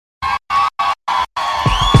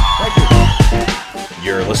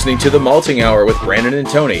You're listening to The Malting Hour with Brandon and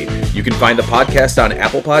Tony. You can find the podcast on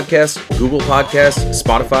Apple Podcasts, Google Podcasts,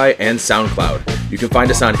 Spotify, and SoundCloud. You can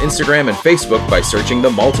find us on Instagram and Facebook by searching The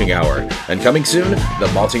Malting Hour. And coming soon,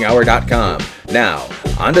 themaltinghour.com. Now,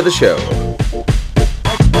 on to the show.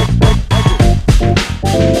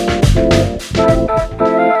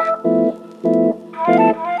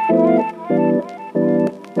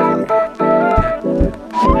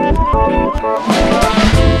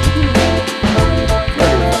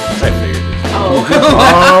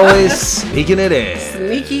 Always sneaking it in.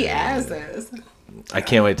 Sneaky asses. I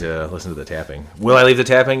can't wait to listen to the tapping. Will I leave the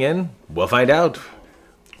tapping in? We'll find out.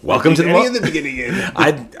 Welcome to the beginning in.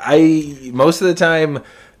 I most of the time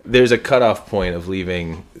there's a cutoff point of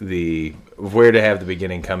leaving where to have the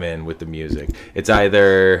beginning come in with the music. It's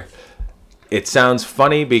either it sounds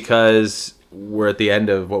funny because we're at the end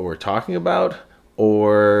of what we're talking about,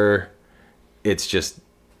 or it's just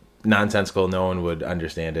nonsensical, no one would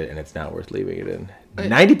understand it, and it's not worth leaving it in.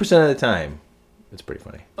 90% of the time, it's pretty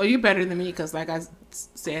funny. Oh, you're better than me because, like I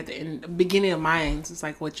said in the beginning of mine, it's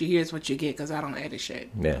like what you hear is what you get because I don't edit shit.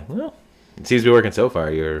 Yeah, well, it seems to be working so far.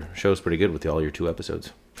 Your show's pretty good with all your 2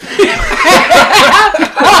 episodes. Hey,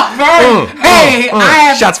 I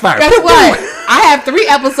have shots fired. Guess what? I have 3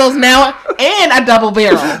 episodes now and a double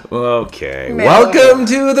barrel. Okay, welcome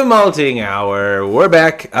to the Malting Hour. We're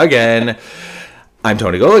back again. I'm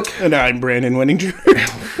Tony Golick. And I'm Brandon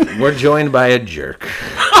Winninger. We're joined by a jerk.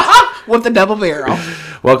 With the double barrel.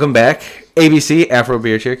 Welcome back. ABC, Afro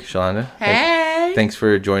Beer Chick, Shalonda. Hey. Thanks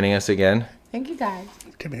for joining us again. Thank you, guys.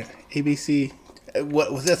 Come here. ABC.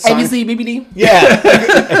 What was that song? ABC, BBD. Yeah.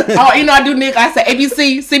 Oh, you know I do, Nick. I say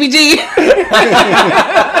ABC, CBG.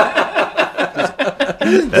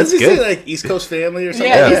 Does he good. say like East Coast Family or something?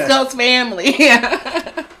 Yeah, East Coast family.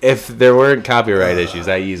 If there weren't copyright issues,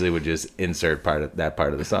 I easily would just insert that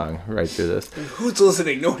part of the song right through this. Who's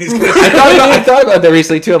listening? Nobody's gonna. I thought about that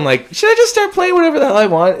recently too. I'm like, should I just start playing whatever the hell I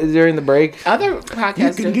want during the break? Other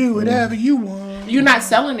podcasts, You can do whatever you want. You're not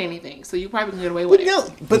selling anything, so you probably can get away with it. No,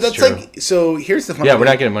 but that's true. like. So here's the funny. Yeah, thing. we're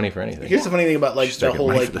not getting money for anything. Here's the funny thing about like Start the getting whole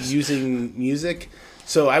money like for this. using music.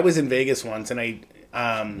 So I was in Vegas once, and I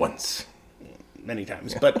Once. many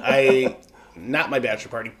times, but I not my bachelor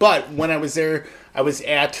party. But when I was there, I was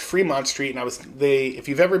at Fremont Street, and if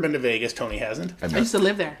you've ever been to Vegas, Tony hasn't. I used to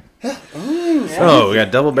live there. Oh, we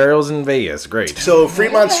got double barrels in Vegas. Great. So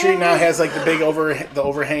Fremont Street now has like the big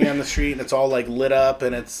overhang on the street, and it's all like lit up,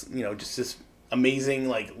 and it's just this amazing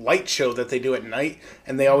like light show that they do at night,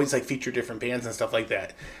 and they always like feature different bands and stuff like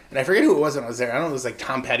that. And I forget who it was when I was there. I don't know, it was like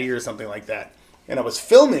Tom Petty or something like that. And I was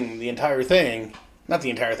filming the entire thing, not the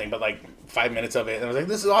entire thing, but like 5 minutes of it. And I was like,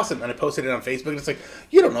 "This is awesome!" And I posted it on Facebook. And it's like,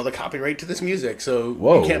 "You don't know the copyright to this music, so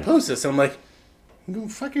Whoa. you can't post this." And I'm like, "Go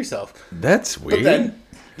fuck yourself." That's weird. But then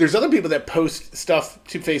there's other people that post stuff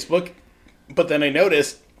to Facebook, but then I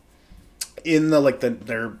noticed in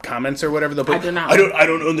their comments or whatever they'll put, I do not. I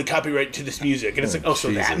don't own the copyright to this music, and it's like, so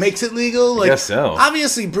Jesus. that makes it legal. Like, guess so.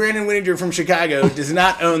 Obviously, Brandon Winninger from Chicago does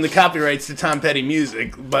not own the copyrights to Tom Petty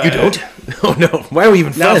music. But You don't? Oh no! Why are we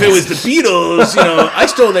even now, friends? if it was the Beatles, I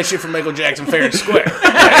stole that shit from Michael Jackson fair and square.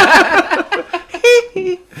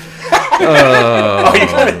 Oh, you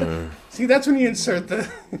gotta, see, that's when you insert the.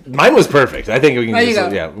 Mine was perfect. I think we can There you just,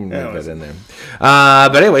 go. yeah, we can put that in there.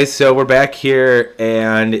 But anyway, so we're back here,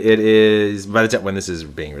 and it is, by the time when this is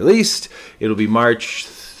being released, it'll be March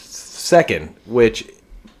 2nd, which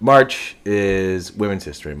March is Women's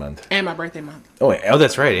History Month. And my birthday month. Oh,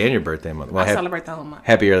 that's right, and your birthday month. Well, I celebrate the whole month.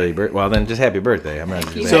 Happy early birthday. Well, then just happy birthday. I'm not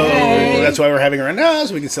just So Yay. that's why we're having her on now,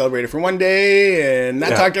 so we can celebrate it for one day and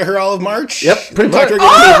not talk to her all of March. Yep, pretty Talk to her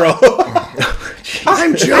much. again in April.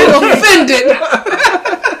 I'm joking. Offended.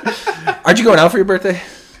 Aren't you going out for your birthday?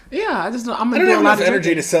 Yeah, I'm I gonna don't do have a lot enough of energy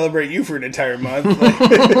drinking. to celebrate you for an entire month.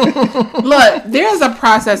 Look, there's a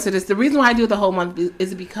process to this. The reason why I do the whole month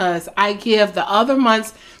is because I give the other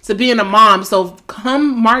months to being a mom. So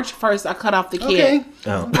come March 1st, I cut off the kid. Okay.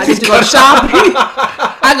 Oh. I get to go shopping.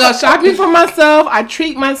 I go shopping for myself. I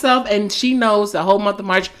treat myself, and she knows the whole month of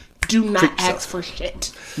March. Do not ask for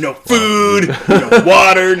shit. No food, no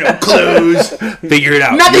water, no clothes. Figure it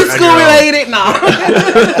out. Nothing You're on school your own. related. No.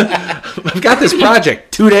 I've got this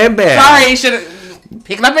project too damn bad. Sorry, should have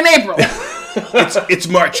picked it up in April. It's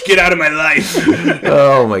March. Get out of my life.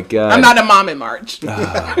 Oh my god. I'm not a mom in March.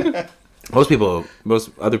 Most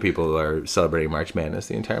other people are celebrating March Madness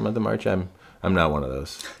the entire month of March. I'm not one of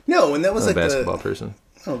those. No, and that was I'm a like basketball person.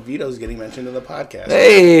 Oh, Vito's getting mentioned in the podcast.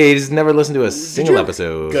 Hey, he's never listened to a single you?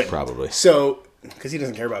 episode, Good. probably. So because he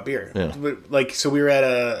doesn't care about beer. Yeah. But, like, so we were at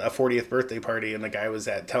a 40th birthday party, and the guy was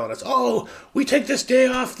telling us, "Oh, we take this day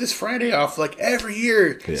off, this Friday off, like every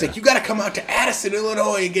year." He's Yeah. like, "You got to come out to Addison,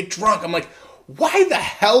 Illinois, and get drunk." I'm like, "Why the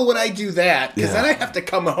hell would I do that? Because then I have to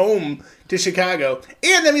come home to Chicago,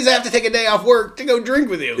 and that means I have to take a day off work to go drink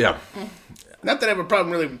with you." Yeah. Not that I have a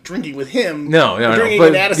problem really drinking with him. No, drinking but,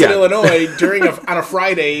 in Addison, yeah. Illinois, on a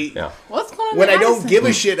Friday. Yeah. What's going on? When in I don't Addison? give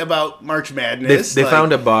a shit about March Madness. They like,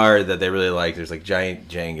 found a bar that they really like. There's like giant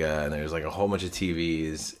Jenga, and there's like a whole bunch of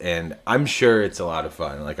TVs, and I'm sure it's a lot of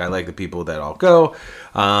fun. Like I like the people that all go.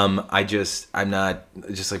 I'm not just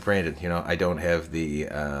like Brandon. You know, I don't have the.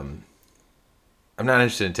 I'm not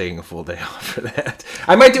interested in taking a full day off for that.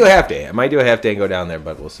 I might do a half day. And go down there,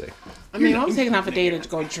 but we'll see. I mean, I'm taking off a day to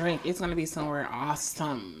go drink. It's gonna be somewhere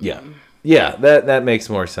awesome. Yeah, that makes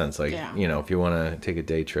more sense. Like, Yeah. you know, if you want to take a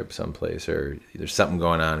day trip someplace or there's something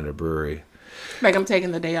going on at a brewery. Like I'm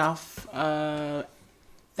taking the day off that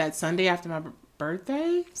Sunday after my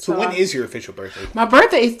birthday. So when is your official birthday? my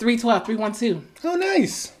birthday? Is 3/12, 3/12, Oh,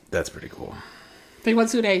 nice. That's pretty cool.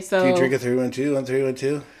 3/12 day. So Do you drink a 3-1-2 on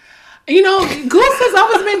 3-1-2? you know, Goose has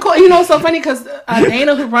always been cool. You know, it's so funny because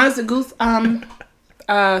Dana, who runs the Goose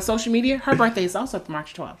social media, her birthday is also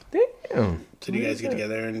March 12th. Damn. So do you guys get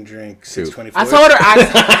together and drink 624? I told her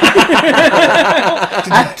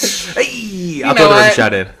Hey, I'll know throw the what?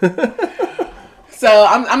 shot in. So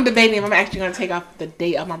I'm debating if I'm actually going to take off the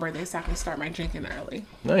day of my birthday so I can start my drinking early.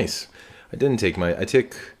 Nice. I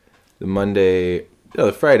took the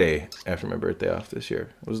Friday after my birthday off this year.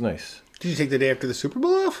 It was nice. Did you take the day after the Super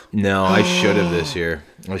Bowl off? No, I should have this year.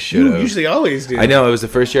 I should You have. usually always do. I know, it was the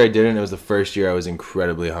first year I didn't. It was the first year I was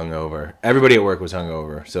incredibly hungover. Everybody at work was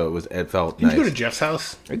hungover, so it felt Did nice. you go to Jeff's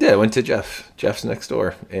house? I did. I went to Jeff's next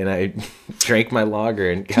door, and I drank my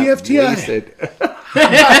lager and got TFTI. wasted.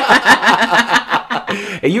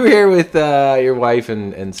 Hey, you were here with your wife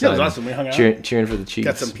and son. Yeah, it was awesome. We hung out. Cheering for the Chiefs.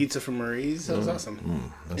 Got some pizza from Marie's. That was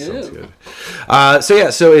awesome. That sounds Ew. good.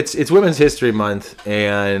 So it's Women's History Month,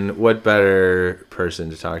 and what better person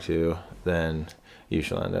to talk to than you,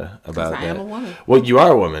 Shalonda, about I that? am a woman. Well, you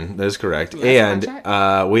are a woman. That is correct. Yes,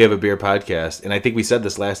 And we have a beer podcast, and I think we said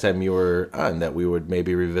this last time you were on that we would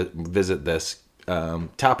maybe revisit this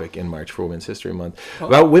topic in March for Women's History Month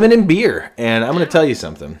about women in beer. And I'm going to tell you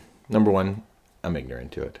something. Number one, I'm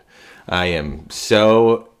ignorant to it. I am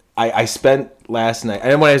so. I spent last night.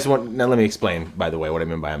 And now let me explain. By the way, what I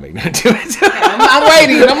mean by I'm ignorant to it. I'm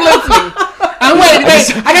waiting. I'm listening. I'm waiting.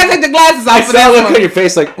 Wait, I got to take the glasses off I for saw that that look one. on your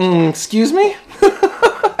face, like, excuse me.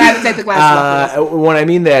 I had to take the glasses off. What I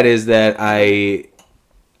mean that is that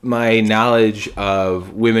my knowledge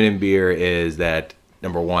of women in beer is that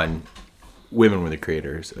number one, women were the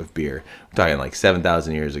creators of beer. I'm talking like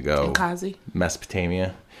 7,000 years ago. Ghazi.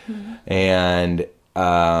 Mesopotamia. And wait,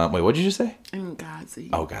 what did you just say? Ghazi.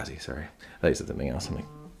 Oh, Ghazi. Sorry, I thought you said something else. I'm like,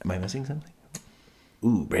 am I missing something?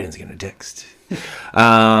 Ooh, Brandon's getting a text. So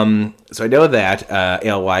I know that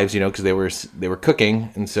alewives, because they were cooking,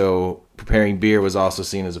 and so preparing beer was also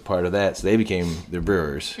seen as a part of that. So they became the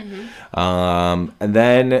brewers. And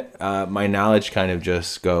then my knowledge kind of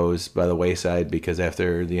just goes by the wayside because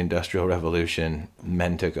after the Industrial Revolution,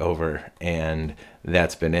 men took over, and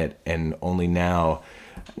that's been it. And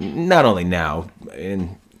not only now,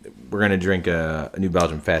 and we're going to drink a New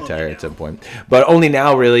Belgium Fat Tire at some point. But only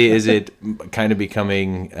now, really, is it kind of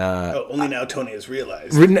becoming... Only now Tony has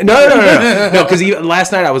realized. No, because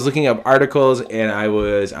last night I was looking up articles, and I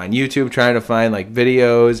was on YouTube trying to find, like,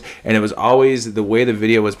 videos, and it was always... The way the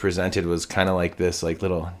video was presented was kind of like this, like,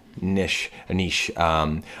 little niche.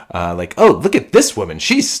 Like, oh, look at this woman.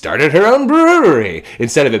 She started her own brewery.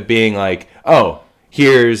 Instead of it being like, oh,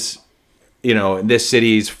 here's, this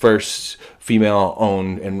city's first...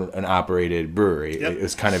 female-owned and operated brewery. Yep. It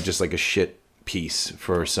was kind of just like a shit piece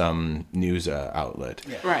for some news outlet.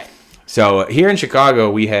 Yeah. Right. So here in Chicago,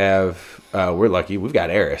 we have we're lucky. We've got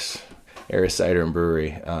Eris Cider and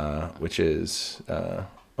Brewery, which is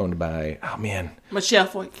owned by Michelle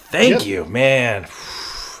Foyt. Thank you, man.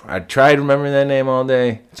 I tried remembering that name all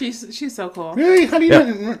day She's so cool. Really? How do you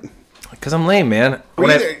know? because I'm lame, man.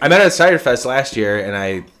 When I met her at Cider Fest last year, and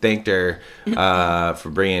I thanked her for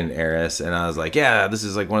bringing Eris, and I was like, "Yeah, this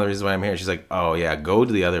is like one of the reasons why I'm here." She's like, "Oh yeah, go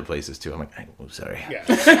to the other places too." I'm like, "Oh, sorry, Yeah.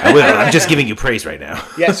 I will. I'm just giving you praise right now."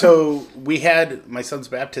 Yeah, so we had my son's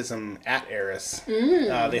baptism at Eris.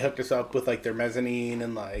 They hooked us up with like their mezzanine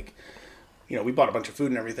and like, we bought a bunch of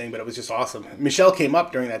food and everything, but it was just awesome. Michelle came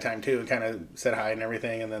up during that time too and kind of said hi and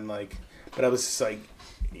everything, and then like, but I was just like,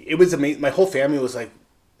 it was amazing. My whole family was like,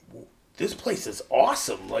 "This place is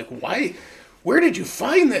awesome. Like, why where did you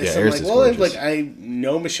find this? Yeah, I'm Eris like, is well, gorgeous. I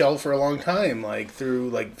know Michelle for a long time, like through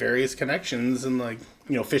like various connections and like,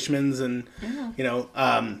 Fishman's and,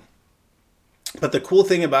 but the cool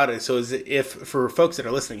thing about it, so is if for folks that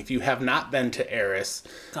are listening, if you have not been to Eris,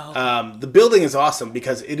 the building is awesome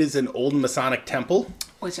because it is an old Masonic temple.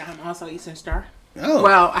 Which I'm also Eastern Star. Oh.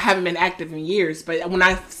 Well, I haven't been active in years, but when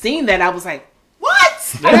I seen that, I was like,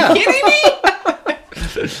 what? Yeah. Are you kidding me?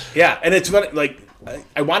 Yeah, and it's funny, like,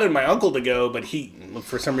 I wanted my uncle to go, but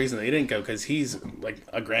for some reason, they didn't go because he's like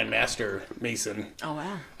a Grandmaster Mason.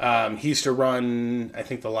 Oh, wow. He used to run, I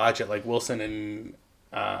think, the lodge at like Wilson and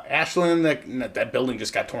Ashland. That building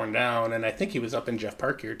just got torn down, and I think he was up in Jeff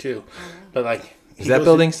Park here too. But like, Is that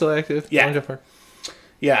building still active? Yeah. Jeff Park?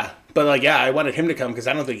 Yeah, but like, yeah, I wanted him to come because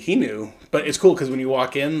I don't think he knew. But it's cool because when you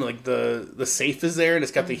walk in, like the safe is there and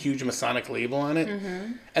it's got the huge Masonic label on it.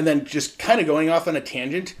 Mm-hmm. And then just kind of going off on a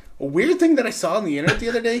tangent, a weird thing that I saw on the internet the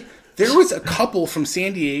other day, there was a couple from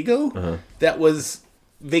San Diego that was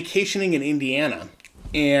vacationing in Indiana.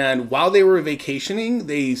 And while they were vacationing,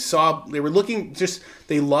 they loved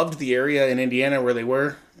the area in Indiana where they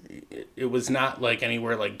were. It was not like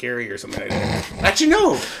anywhere like Gary or something like that. Actually,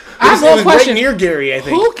 no. I have It was one question. right near Gary, I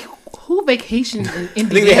think. Who vacationed in I think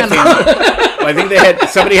they had Indiana? family. I think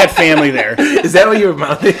somebody had family there. Is that what you were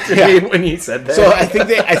mouthing to me when you said that? So I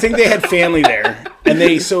think they had family there, and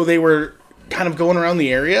they were kind of going around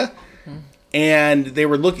the area, and they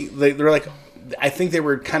were looking. They were like, I think they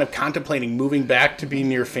were kind of contemplating moving back to be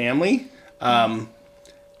near family,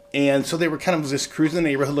 and so they were kind of just cruising the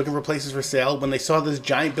neighborhood looking for places for sale when they saw this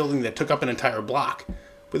giant building that took up an entire block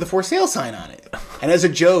with a for sale sign on it. And as a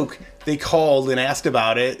joke, they called and asked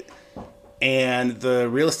about it. And the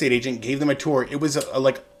real estate agent gave them a tour. It was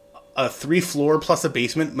a 3-floor plus a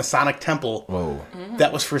basement Masonic temple. Whoa.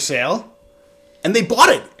 That was for sale. And they bought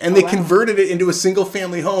it. And they converted it into a single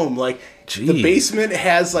family home. Like, the basement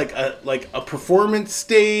has like a performance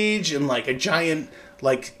stage and like a giant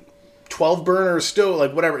like 12 burner stove,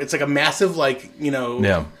 like whatever. It's like a massive like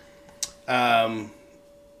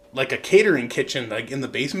like a catering kitchen like in the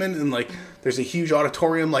basement, and like there's a huge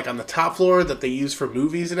auditorium like on the top floor that they use for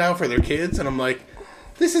movies now for their kids. And I'm like,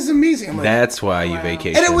 this is amazing. I'm like, that's why you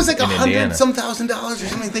vacation. and it was like $100,000 or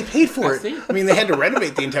something. They paid for it. I mean, they had to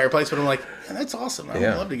renovate the entire place, but I'm like, man, that's awesome. I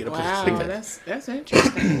would love to get a place like that. That's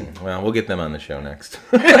interesting. Well, we'll get them on the show next.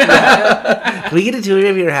 Can we get a tour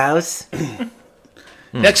of your house?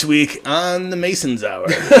 Next week on the Masons Hour.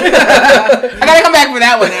 I gotta come back for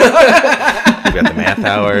that one now. We've got the math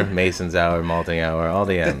hour, Mason's hour, malting hour, all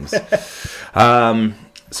the M's.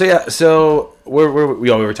 So we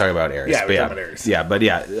were talking about Eris. Yeah, we're talking about Eris. Yeah, but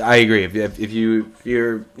yeah, I agree. If you're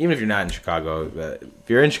even if you're not in Chicago, if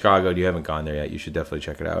you're in Chicago and you haven't gone there yet, you should definitely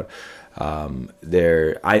check it out. I'm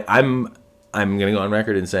gonna go on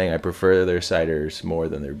record in saying I prefer their ciders more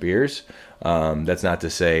than their beers. That's not to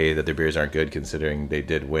say that their beers aren't good, considering they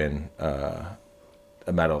did win a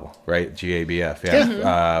medal, right? GABF,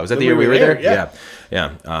 yeah. Was that the year we were there? Yeah.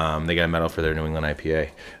 They got a medal for their New England IPA.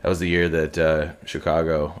 That was the year that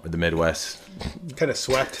Chicago, the Midwest, Kind of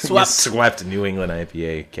swept. New England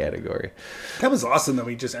IPA category. That was awesome that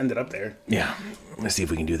we just ended up there. Yeah. Let's see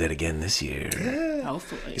if we can do that again this year.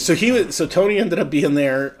 Hopefully. So Tony ended up being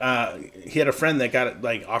there. He had a friend that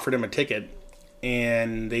offered him a ticket,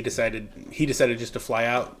 and he decided just to fly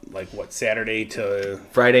out Saturday to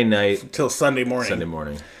Friday night till Sunday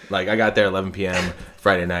morning. Like I got there 11 p.m.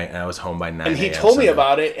 Friday night, and I was home by 9 And he a.m. told me Sunday.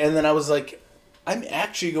 about it, and then I was like, I'm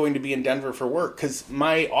actually going to be in Denver for work because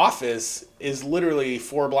my office is literally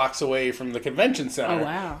 4 blocks away from the convention center. Oh,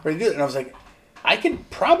 wow. And I was like, I could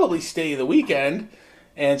probably stay the weekend.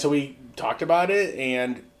 And so we talked about it,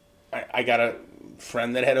 and I got a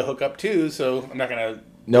friend that had a hookup too, so I'm not going to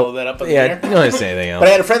blow that up in there. You don't have to say anything else. But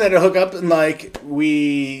I had a friend that had a hookup, and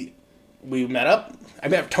we met up. I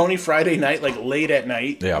met Tony Friday night, late at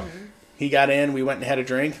night. Yeah. He got in, we went and had a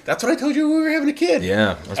drink. That's what I told you we were having a kid.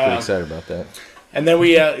 Yeah, I was pretty excited about that. And then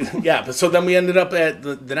we, so then we ended up at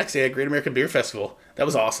the next day at Great American Beer Festival. That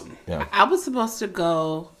was awesome. Yeah. I was supposed to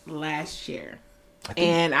go last year,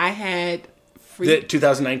 and I had free.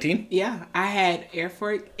 2019? Yeah, I had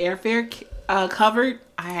airfare covered.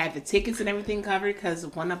 I had the tickets and everything covered because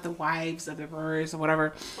one of the wives of the brewers or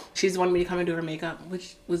whatever, she's wanted me to come and do her makeup,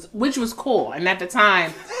 which was cool. And at the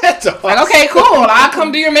time, That's awesome. okay, cool. I'll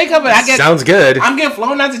come do your makeup, and Sounds good. I'm getting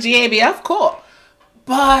flown out to GABF. Cool.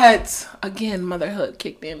 But again, motherhood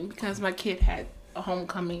kicked in because my kid had a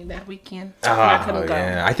homecoming that weekend. So I couldn't go.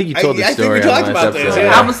 Yeah. I think you told the I think story. we talked on about last this, episode.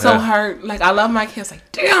 yeah. I was so hurt. I love my kids.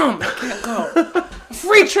 Damn, I can't go.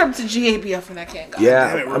 free trip to GABF for that cat. Yeah,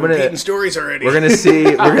 Damn it, we're I'm gonna. repeating stories already. We're gonna see.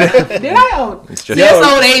 We're gonna. Did I own? It's just. That's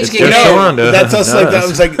old age it's game. just No, Shonda. that's us. No, Like that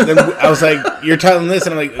was like. Then I was like, you're telling this,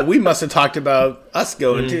 and I'm like, we must have talked about us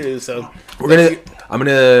going too. So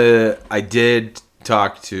I did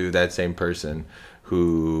talk to that same person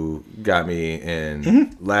who got me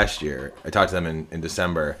in last year. I talked to them in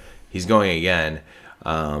December. He's going again.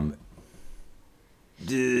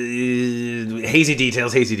 Hazy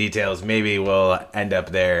details. Maybe we'll end up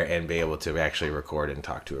there and be able to actually record and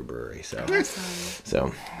talk to a brewery. So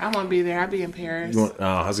I won't be there. I'll be in Paris.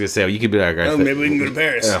 I was gonna say you could be there, guys. oh, maybe we can go to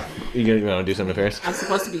Paris. Yeah. You want to do something to Paris? I'm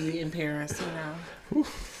supposed to be in Paris, you know.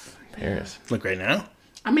 Paris. Look right now.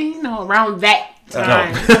 I mean, you know, around that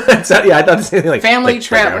time. Yeah, I thought the same thing. Like Family like,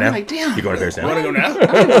 trip. right now? I'm like, damn. You going to Paris now? Want to go now?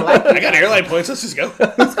 I got airline points. Let's just go.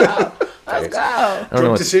 Let's go. I don't know Quick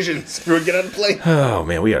what- decisions. We'll get on the plane. Oh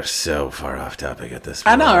man, we are so far off topic at this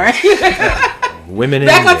I point. know, right? Women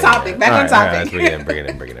Back in on there. topic, back All on right, all right, topic. let's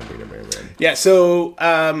bring it in. Yeah. So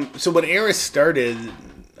when Eris started,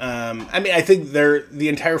 I mean, I think the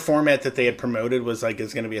entire format that they had promoted was like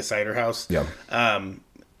it's going to be a cider house. Yeah.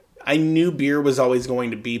 I knew beer was always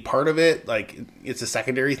going to be part of it. Like it's a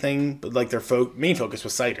secondary thing, but like their main focus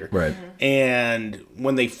was cider. Right. And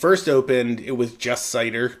when they first opened, it was just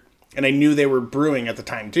cider. And I knew they were brewing at the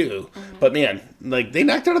time too. But man, like they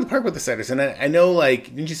knocked it out of the park with the ciders. And I know, like,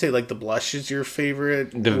 didn't you say like the Blush is your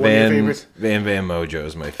favorite? The one of your favorites? Van Mojo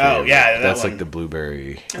is my favorite. Oh, yeah, that that's one. like the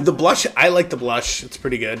blueberry. The Blush, I like the Blush. It's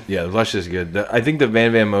pretty good. Yeah, the Blush is good. I think the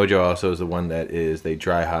Van Mojo also is the one that is they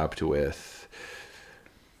dry hopped with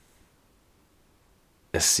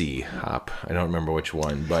a C hop. I don't remember which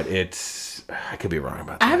one, but it's I could be wrong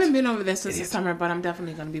about that. I haven't been over there since the summer, but I'm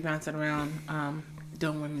definitely going to be bouncing around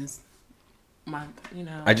doing Women's Month, you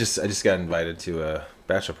know. I just got invited to a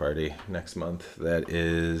bachelor party next month that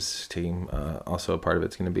is taking also a part of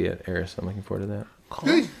it's going to be at Eris. I'm looking forward to that.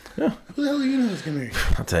 Hey, who the hell do you know is going to be?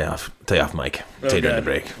 I'll tell you off mic. Tell you during the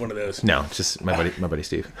break. One of those. No, just my buddy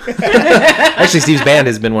Steve. Actually, Steve's band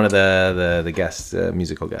has been one of the guests,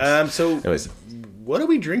 musical guests. So Anyways, what are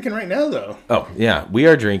we drinking right now, though? oh yeah, we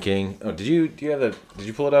are drinking. Oh, did you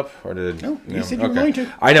pull it up or did? No, you said you were going to.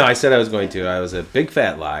 I know, I said I was going to. I was a big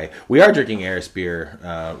fat lie. We are drinking Eris beer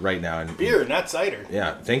right now. And Beer, not cider.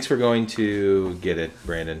 yeah, thanks for going to get it,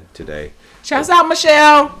 Brandon, today. Shouts out,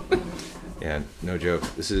 Michelle. Yeah, no joke.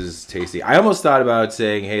 This is tasty. I almost thought about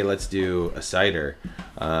saying, hey, let's do a cider.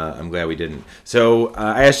 I'm glad we didn't. So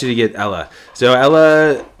I asked you to get Ella. So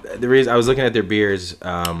Ella, the reason I was looking at their beers,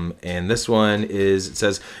 and this one is, it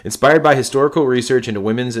says, inspired by historical research into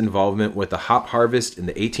women's involvement with the hop harvest in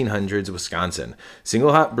the 1800s Wisconsin.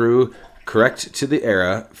 Single hop brew, correct to the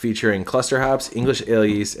era, featuring cluster hops, English ale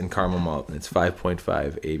yeast, and caramel malt. And it's 5.5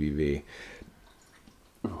 ABV.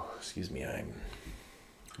 Ooh, excuse me, I'm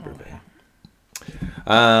burping.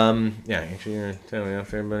 Yeah, actually, you're telling me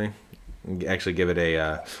off, everybody. Actually, give it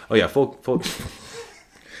a full.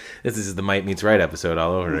 This is the Might Meets Right episode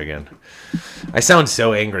all over again. I sound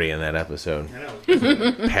so angry in that episode.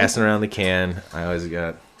 Passing around the can. I always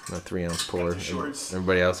got a 3-ounce pour. shorts.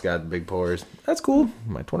 Everybody else got big pours. That's cool.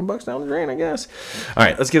 My $20 down the drain, I guess. All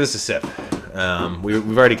right, let's give this a sip.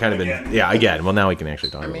 We've already kind of been again. Well, now we can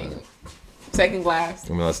actually talk about it. Second glass.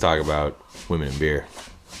 Let's talk about women in beer.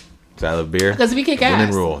 I love beer. Because we kick Women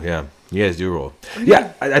ass. rule, yeah. You guys do rule.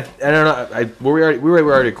 Yeah, I don't know. We were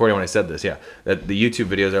already recording when I said this. Yeah, that the YouTube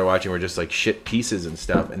videos I were watching were just like shit pieces and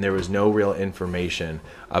stuff, and there was no real information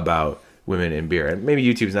about women in beer. And maybe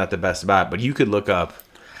YouTube's not the best spot, but you could look up,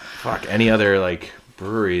 any other like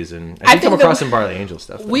breweries, and I think come that across some Barley Angel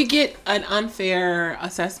stuff. Though. We get an unfair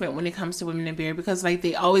assessment when it comes to women in beer because like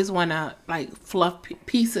they always want to like fluff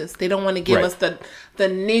pieces. They don't want to give Right. us the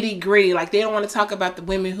nitty gritty. Like they don't want to talk about the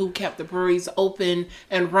women who kept the breweries open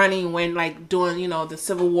and running when like doing the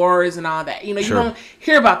Civil Wars and all that. Sure. You don't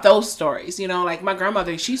hear about those stories. Like my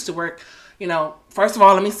grandmother, she used to work. First of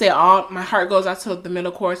all, let me say my heart goes out to the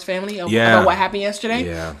Middle Course family about what happened yesterday.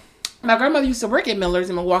 Yeah. My grandmother used to work at Miller's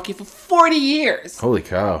in Milwaukee for 40 years. Holy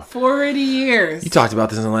cow. 40 years. You talked about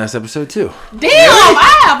this in the last episode too. Damn,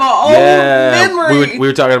 I have an old memory. We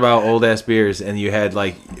were talking about old ass beers, and you had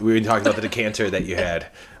we were talking about the decanter that you had.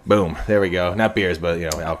 Boom, there we go. Not beers, but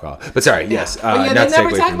alcohol. But sorry, yes. But not they to never take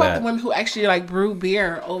away talk from about that. the women who actually like brew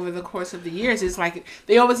beer over the course of the years. It's like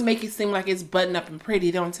they always make it seem like it's buttoned up and pretty.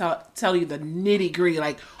 They don't tell you the nitty gritty,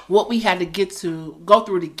 like what we had to go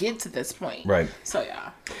through to get to this point. Right. So yeah.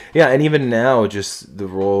 Yeah, and even now, just the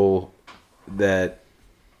role that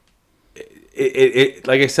it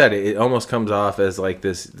like I said, it almost comes off as like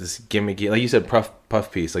this gimmicky, like you said,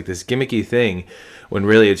 puff piece, like this gimmicky thing, when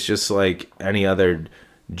really it's just like any other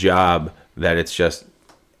job that it's just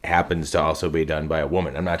happens to also be done by a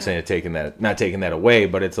woman. I'm not saying not taking that away,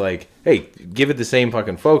 but it's like, hey, give it the same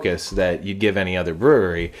fucking focus that you'd give any other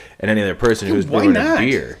brewery and any other person who's brewing a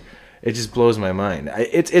beer. It just blows my mind.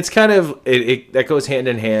 It's kind of that goes hand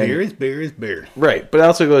in hand. Beer is beer. Right, but it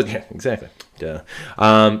also goes exactly. Duh.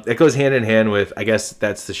 It goes hand in hand with, I guess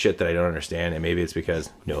that's the shit that I don't understand, and maybe it's because,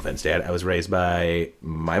 no offense, Dad, I was raised by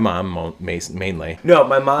my mom mainly. No,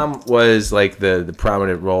 my mom was like the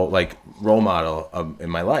prominent role model in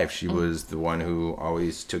my life. She was the one who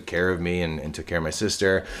always took care of me and took care of my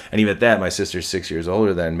sister, and even at that, my sister's 6 years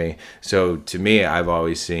older than me. So to me, I've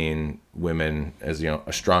always seen women as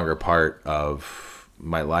a stronger part of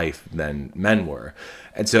my life than men were.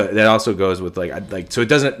 And so that also goes with so it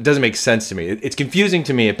doesn't make sense to me. It's confusing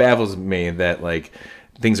to me. It baffles me that like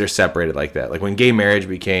things are separated like that. Like when gay marriage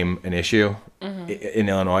became an issue in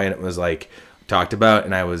Illinois and it was like talked about,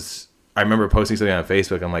 and I remember posting something on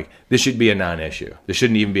Facebook. I'm like, this should be a non-issue. This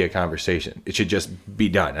shouldn't even be a conversation. It should just be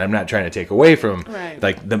done. And I'm not trying to take away from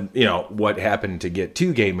like what happened to get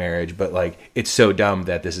to gay marriage, but like it's so dumb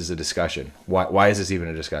that this is a discussion. Why is this even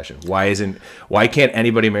a discussion? Why can't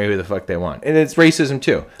anybody marry who the fuck they want? And it's racism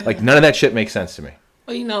too. Like none of that shit makes sense to me.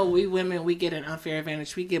 Well, we women, we get an unfair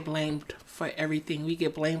advantage. We get blamed for everything. We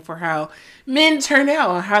get blamed for how men turn out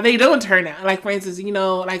or how they don't turn out. Like, for instance,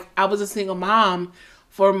 like I was a single mom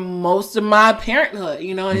for most of my parenthood,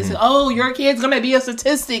 and they said, oh, your kid's going to be a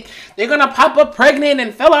statistic. They're going to pop up pregnant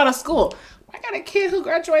and fell out of school. I got a kid who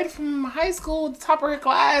graduated from high school, top of her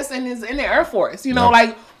class, and is in the Air Force.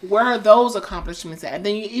 Like, where are those accomplishments at? And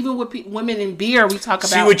then even with women in beer, we talk about...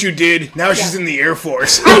 See what you did? Now she's in the Air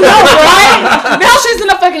Force. I know, right? Now she's in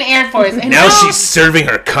the fucking Air Force. And now she's serving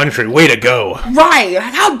her country. Way to go. Right.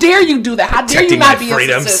 Like, how dare you do that? How dare you not be a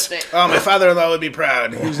statistic? Oh, my father-in-law would be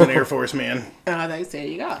proud. He was an Air Force man. Oh, there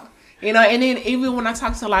you go. And then even when I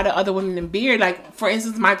talk to a lot of other women in beer, like, for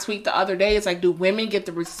instance, my tweet the other day is like, do women get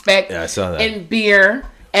the respect I saw that. in beer?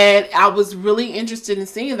 And I was really interested in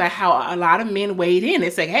seeing like how a lot of men weighed in.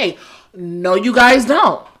 It's like, hey, no, you guys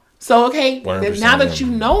don't. So, okay, then now that you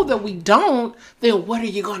know that we don't, then what are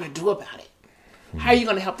you going to do about it? How are you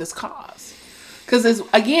going to help this cause? Because,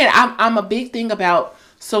 again, I'm a big thing about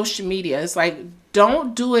social media. It's like,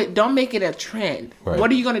 don't make it a trend. Right. What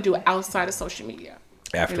are you going to do outside of social media?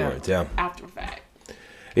 Afterwards, After the fact.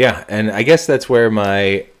 Yeah, and I guess that's where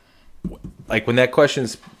when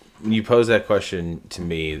you pose that question to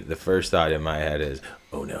me, the first thought in my head is,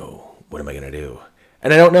 oh no, what am I going to do?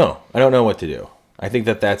 And I don't know. I don't know what to do. I think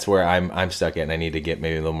that's where I'm stuck at, and I need to get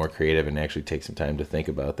maybe a little more creative and actually take some time to think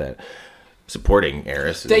about that. Supporting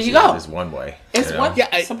Eris is one way. It's one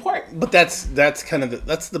support. But that's kind of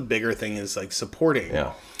that's the bigger thing is like supporting.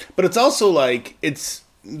 Yeah. But it's also like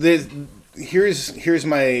here's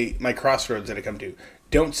my crossroads that I come to.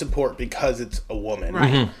 Don't support because it's a woman.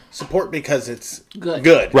 Right. Mm-hmm. Support because it's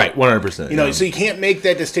good. Right, 100%. So you can't make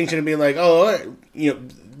that distinction of being like,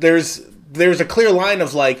 there's a clear line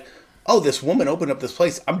of like, oh, this woman opened up this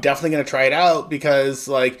place. I'm definitely going to try it out because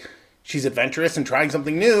like she's adventurous and trying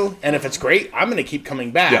something new. And if it's great, I'm going to keep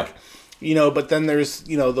coming back. Yeah. But then there's,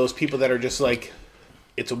 those people that are just like,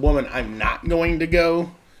 it's a woman. I'm not going to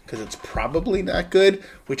go because it's probably not good,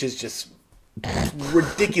 which is just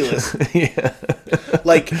ridiculous. Yeah.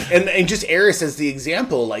 Like, and just Eris as the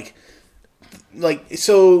example, like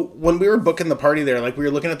so when we were booking the party there, like we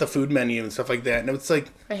were looking at the food menu and stuff like that, and it's like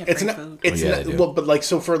but like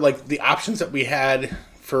so for like the options that we had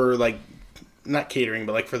for like not catering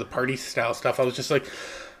but like for the party style stuff, I was just like,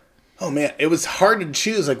 oh man, it was hard to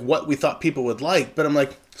choose like what we thought people would like, but I'm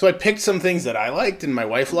like, so I picked some things that I liked and my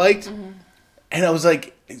wife liked. Mm-hmm. And I was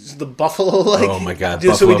like, is the buffalo like... Oh my God,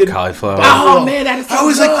 buffalo cauliflower. Oh man, that is so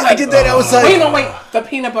good. Like, I did that, I was like... Wait, the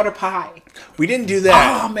peanut butter pie. We didn't do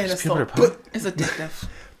that. Oh man, it's so good. It's addictive.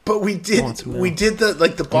 But we did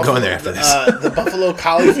the buffalo... I'm going there after this. The buffalo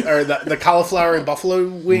cauliflower, or the cauliflower and buffalo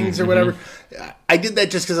wings or whatever. I did that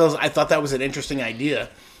just because I thought that was an interesting idea.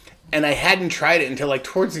 And I hadn't tried it until like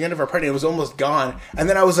towards the end of our party. It was almost gone. And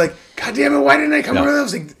then I was like, God damn it, why didn't I come over? I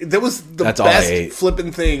was like, that was the best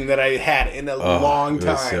flipping thing that I had in a long time.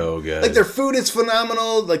 It was so good. Like their food is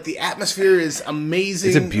phenomenal. Like the atmosphere is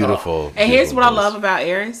amazing. It's a beautiful. And here's what I love about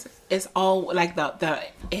Eris. It's all like the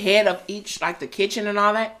head of each, like the kitchen and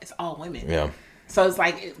all that. It's all women. Yeah. So it's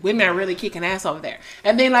like women are really kicking ass over there.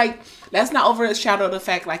 And then like, let's not overshadow the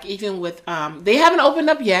fact like even with they haven't opened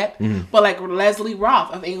up yet, but like Leslie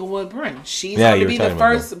Roth of Inglewood Brewing, she's going to be the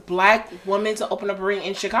first black woman to open a brewing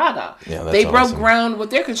in Chicago. Yeah, they broke ground with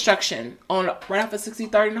their construction on right off of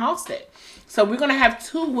 63rd and Halstead. So we're going to have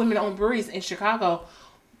 2 women-owned breweries in Chicago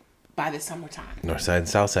by the summertime. North side and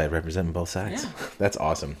South side representing both sides. Yeah. That's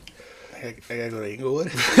awesome. I gotta go to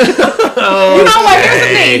Inglewood. You know what?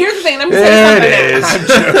 Here's the thing. Let me say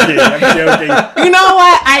something. I'm joking. You know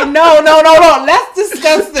what? I know. No. Let's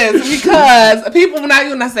discuss this because people when I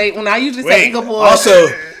usually say Inglewood. Also,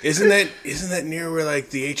 isn't that near where like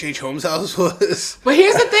the H.H. Holmes house was? But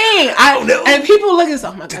here's the thing. And people look at,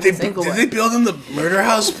 oh my God, Did they build in the murder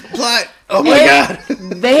house plot? Oh my God.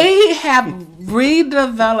 They have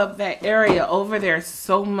redeveloped that area over there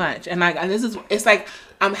so much, and it's like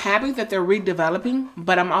I'm happy that they're redeveloping,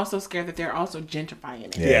 but I'm also scared that they're also gentrifying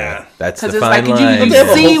it. Yeah, that's the it's fine like line. you They have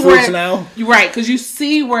a see Whole where Foods now? you're right, because you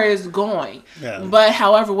see where it's going. Yeah. But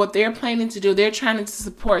however, what they're planning to do, they're trying to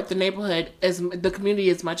support the neighborhood the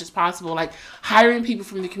community as much as possible, like hiring people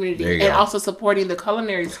from the community There you and go. also supporting the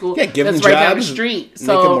culinary school Yeah, give them that's right down the jobs, street. make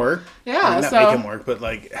them work. Yeah, not make them work, but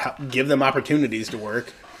like give them opportunities to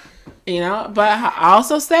work. But I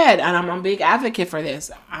also said, and I'm a big advocate for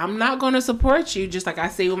this, I'm not going to support you just like I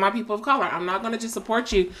say with my people of color. I'm not going to just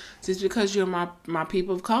support you just because you're my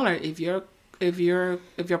people of color. If your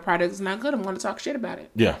product is not good, I'm going to talk shit about it.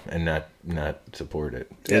 Yeah, and not support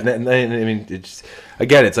it. Yeah. And I mean, it's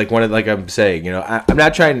again, it's like like I'm saying, I'm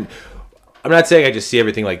not saying I just see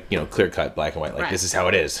everything like clear cut, black and white, like this is how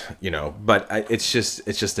it is, But it's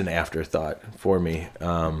just an afterthought for me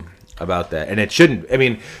about that, and it shouldn't. I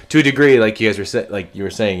mean, to a degree, like you were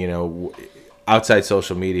saying, outside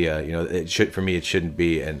social media, it shouldn't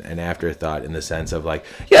be an afterthought in the sense of like,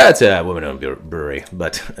 yeah, it's a woman-owned brewery,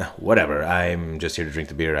 but whatever. I'm just here to drink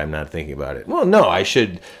the beer. I'm not thinking about it. Well, no, I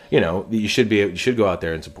should. You should go out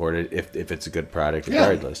there and support it if it's a good product,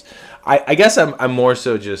 regardless. Yeah. I guess I'm more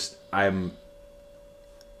so just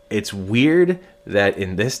It's weird that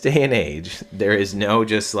in this day and age there is no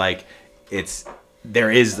just like it's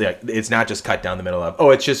not just cut down the middle of,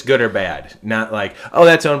 it's just good or bad. Not like,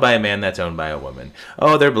 that's owned by a man, that's owned by a woman.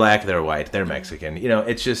 Oh, they're black, they're white, they're Mexican.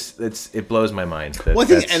 It blows my mind.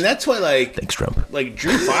 That's why thanks, Trump. Like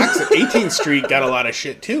Drew Fox at 18th Street got a lot of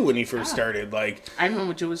shit too when he first started. Like I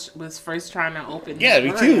remember Drew was first trying to open. Yeah,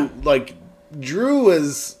 me too. Like Drew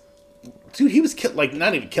was, dude, he was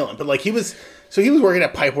not even killing, but like he was working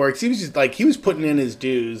at Pipeworks. He was just like he was putting in his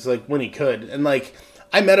dues like when he could, and like.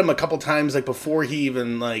 I met him a couple times, like, before he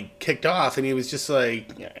even, like, kicked off, and he was just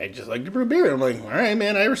like, I just like to brew beer. And I'm like, all right,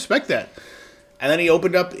 man, I respect that. And then he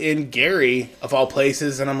opened up in Gary, of all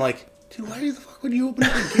places, and I'm like, dude, why the fuck would you open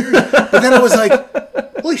up in Gary? But then I was like,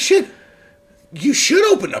 holy shit, you should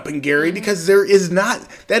open up in Gary, because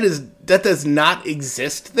that does not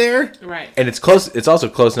exist there. Right. And it's close. It's also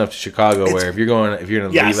close enough to Chicago where if you're going to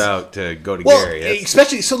leave out to go to Gary,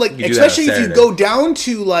 especially if you go down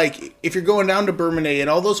to like if you're going down to Bourbonnais and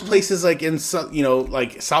all those places like in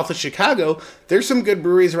like south of Chicago, there's some good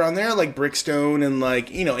breweries around there like Brickstone and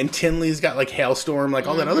like and Tinley's got like Hailstorm, like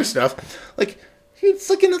all that other stuff. Like it's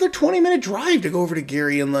like another 20-minute drive to go over to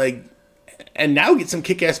Gary and now get some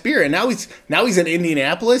kick-ass beer. And now he's in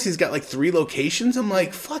Indianapolis. He's got like 3 locations. I'm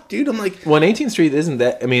like, fuck, dude. I'm like, well, 18th Street isn't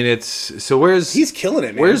that? I mean, he's killing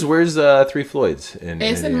it, man. Where's Three Floyds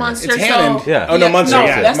It's in Munster. It's Hammond. Yeah. Oh no, Munster. No,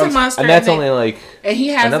 yeah, that's in Munster. And that's only like and he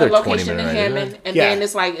has another a location 20 in minute Hammond, ride, and then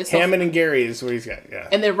it's Hammond and Gary is what he's got. Yeah.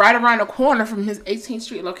 And then right around the corner from his 18th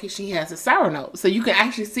Street location, he has a Sour Note, so you can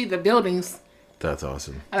actually see the buildings. That's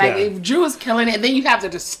awesome. Like if Drew is killing it, and then you have the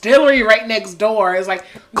distillery right next door. It's like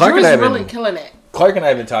Clark Drew's really killing it. Clark and I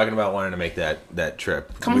have been talking about wanting to make that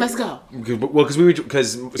trip. Come on, let's go. Well,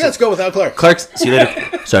 Let's go without Clark. See you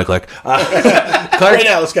later. Sorry, Clark. Clark. Right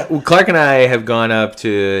now, let's go. Clark and I have gone up to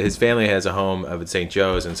his family has a home up at St.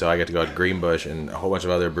 Joe's, and so I got to go to Greenbush and a whole bunch of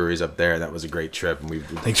other breweries up there. That was a great trip. And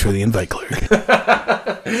Thanks for the invite, Clark.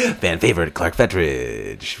 Fan favorite Clark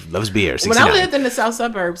Fettridge loves beer. 69. When I lived in the south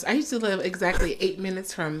suburbs, I used to live exactly 8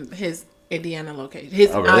 minutes from his Indiana location.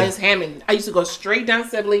 His Hammond. I used to go straight down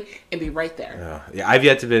Sibley and be right there. Yeah, I've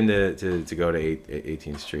yet to been to go to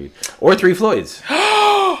 18th Street or Three Floyds.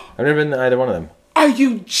 I've never been to either one of them. Are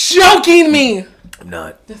you joking me? I'm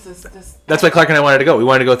not. This. That's why Clark and I wanted to go. We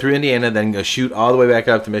wanted to go through Indiana, then go shoot all the way back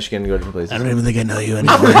up to Michigan and go to different places. I don't even think I know you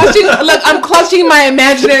anymore. I'm clutching my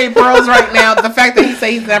imaginary pearls right now. The fact that he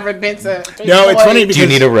says he's never been to. No, it's funny because do you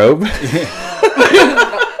need a robe?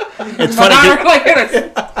 It's funny.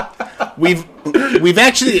 We've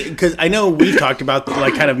actually, because I know we've talked about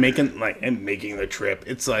like kind of making the trip.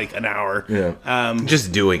 It's like an hour. Yeah.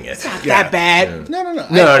 Just doing it. Not that bad. No.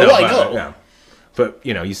 I go. Yeah. But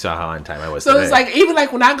you saw how on time I was. So today. it's like even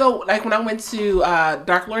like when I went to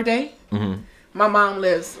Dark Lord Day, my mom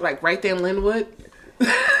lives like right there in Linwood.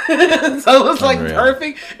 So it was like Unreal.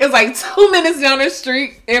 perfect. It's like 2 minutes down the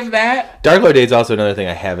street, if that. Dark Lord Date's also another thing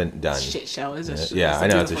I haven't done. Shit show is a shit. Yeah, I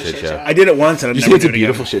know it's a beautiful shit show. I did it once, and I'd Did you never say it's do a it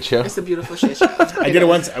beautiful again. shit show? It's a beautiful shit show. I did it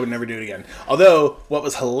once. I would never do it again. Although, what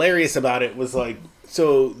was hilarious about it was like,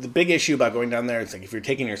 so the big issue about going down there, it's like if you're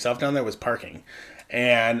taking yourself down there, was parking,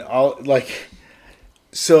 and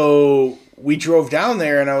so we drove down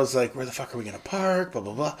there, and I was like, where the fuck are we gonna park? Blah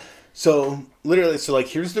blah blah. So literally, like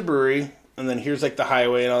here's the brewery, and then here's like the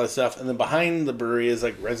highway and all this stuff, and then behind the brewery is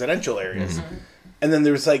like residential areas, and then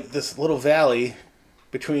there's like this little valley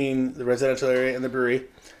between the residential area and the brewery,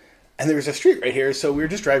 and there was a street right here. So we were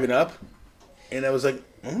just driving up, and I was like,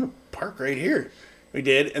 I'm gonna park right here. We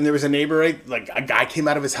did, and there was a neighbor, right? Like a guy came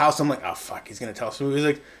out of his house. I'm like, oh fuck, he's gonna tell us. He was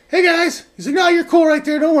like, hey guys. He's like, no, you're cool right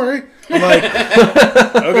there. Don't worry. I'm like,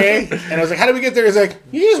 okay. And I was like, how did we get there? He's like,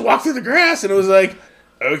 you just walk through the grass. And it was like,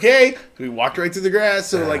 okay. So we walked right through the grass.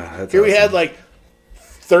 So like here we had like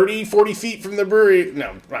 30, 40 feet from the brewery.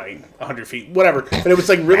 No, probably 100 feet, whatever. But it was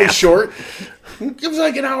like really short. It was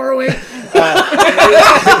like an hour away.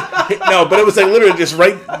 No, but it was like literally just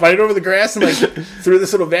right over the grass and like through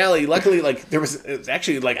this little valley. Luckily, like it's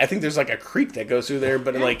actually like I think there's like a creek that goes through there,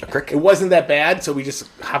 but like it wasn't that bad. So we just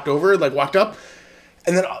hopped over, like walked up,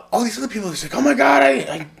 and then all these other people were like, "Oh my god,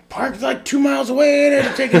 I parked like 2 miles away and I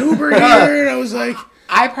had to take an Uber here," and I was like.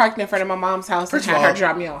 I parked in front of my mom's house and First of had her all-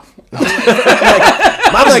 drop me off.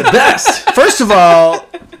 I'm like, best. First of all,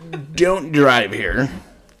 don't drive here.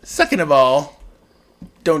 Second of all,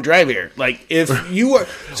 don't drive here. Like, if you are...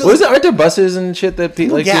 So What is it? Aren't there buses and shit that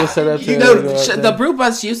people Yeah. set up? You to know, go out the there? brew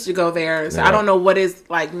bus used to go there, so I don't know what it's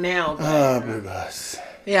like now. But Blue bus.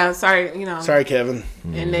 yeah, sorry, you know. Sorry, Kevin.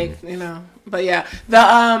 And they, you know, but yeah,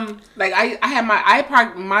 the like I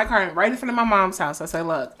parked my car right in front of my mom's house. I said,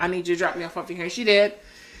 look, I need you to drop me off over here. She did,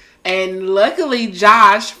 and luckily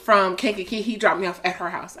Josh from Kankakee, he dropped me off at her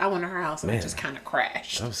house. I went to her house and I just kind of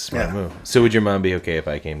crashed. That was a smart Yeah. move. So would your mom be okay if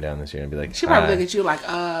I came down this year and be like, She probably "Hi." look at you like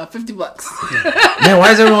 $50. Man, why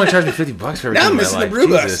does everyone charge me $50 for everything Now I'm in my missing the life? brew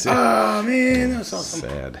bus. Jesus. Oh, man. That was awesome.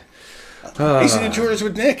 Sad. I used to do tours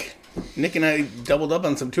with Nick. Nick and I doubled up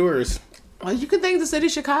on some tours. Well, you can thank the city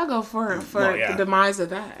of Chicago for yeah. the demise of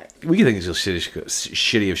that. We can think it's just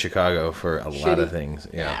shitty of Chicago for a lot of things.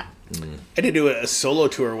 Yeah. I did do a solo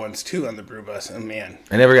tour once, too, on the brew bus. And, man.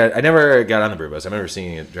 I never got on the brew bus. I remember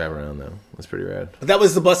seeing it drive around though. That's pretty rad. But that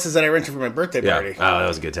was the buses that I rented for my birthday Yeah. party. Oh, that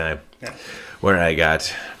was a good time. Yeah. Where I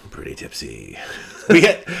got pretty tipsy. We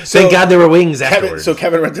had, Thank God there were wings Kevin, afterwards. so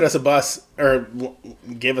Kevin rented us a bus, or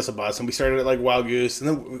gave us a bus, and we started at like Wild Goose, and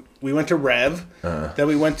then we went to Rev. Then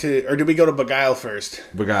we went to, or did we go to Beguile first?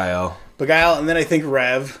 Beguile. Beguile, and then I think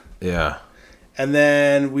Rev, Yeah. and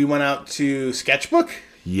then we went out to Sketchbook.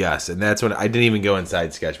 Yes, and that's when I didn't even go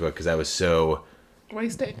inside Sketchbook because I was so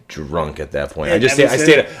Wasted. drunk at that point. Yeah,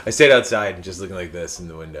 I stayed outside and just looking like this in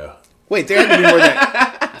the window. Wait, there had to be more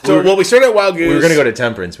than. So we started at Wild Goose. We were gonna go to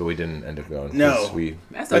Temperance, but we didn't end up going. 'cause No.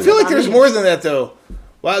 That's I feel like there's more than that though.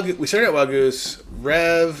 We started at Wild Goose,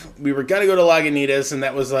 Rev. We were gonna go to Lagunitas, and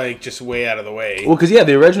that was like just way out of the way. Well, because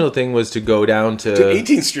the original thing was to go down to, To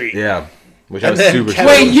 18th Street. Yeah, which And I was then super. Kevin-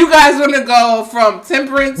 Wait, you guys want to go from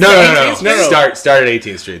Temperance No, to no, 18th no, no. Street? Start at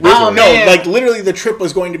 18th Street. Oh, No, man. like literally the trip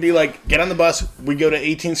was going to be like get on the bus, we go to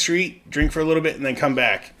 18th Street, drink for a little bit, and then come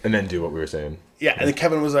back. And then do what we were saying. Yeah, and then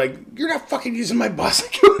Kevin was like, "You're not fucking using my bus."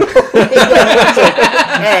 All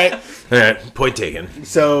right. All right, point taken.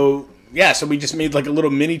 So yeah, so we just made like a little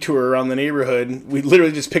mini tour around the neighborhood. We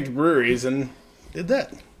literally just picked breweries and did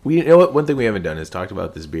that. You know what? One thing we haven't done is talked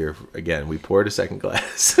about this beer again. We poured a second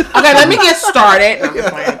glass. Okay, let me get started. No, I'm just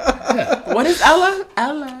playing. What is Ella?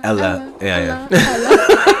 Ella. Yeah.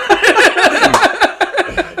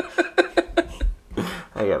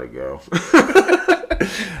 I gotta go.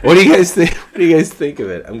 What do you guys think? What do you guys think of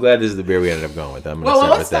it? I'm glad this is the beer we ended up going with. I'm gonna Well, start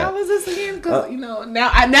what with style that. is this again? Because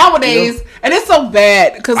nowadays, and it's so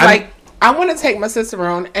bad because like I want to take my sister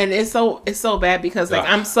on, and it's so bad because like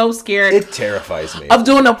I'm so scared It terrifies me. of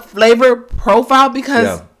doing a flavor profile because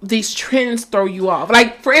Yeah. these trends throw you off.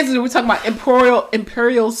 Like for instance, we're talking about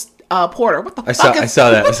Imperial Porter. What the I fuck?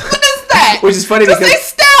 saw that. What is that? Which is funny Just because say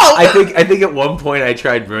stout. I think at one point I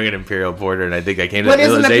tried brewing an Imperial Porter, and I think I came to What that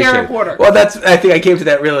is an realization. Imperial Porter? Well, I think I came to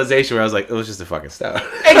that realization where I was like, it was just a fucking stout.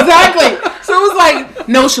 Exactly. So it was like,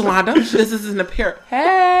 no, Shalonda, this is an Imperial.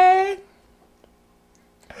 Hey.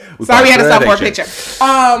 Sorry, we had to stop for a picture.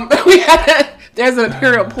 There's an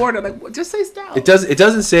Imperial Porter. Like, just say stout. It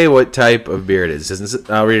doesn't say what type of beer it is. It doesn't,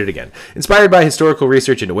 I'll read it again. Inspired by historical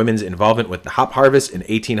research into women's involvement with the hop harvest in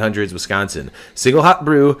 1800s Wisconsin. Single hop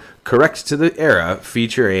brew, correct to the era,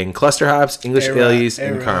 featuring cluster hops, English ale yeast,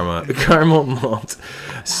 and caramel malt.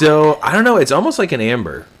 So I don't know. It's almost like an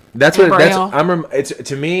amber. That's what. Amber That's. ale? It's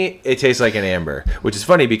to me. It tastes like an amber, which is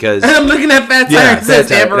funny because I'm looking at Fat Tire. yeah, It says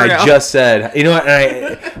that's Amber and I Ale. just said. You know what?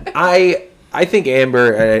 And I think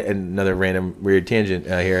amber. Another random weird tangent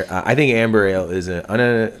here. I think amber ale is an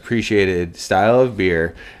unappreciated style of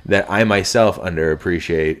beer that I myself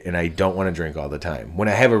underappreciate, and I don't want to drink all the time. When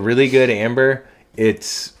I have a really good amber,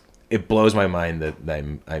 it blows my mind that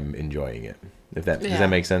I'm enjoying it. If that does Yeah. that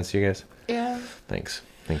make sense to you guys? Yeah. Thanks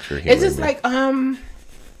for hearing It's just me. like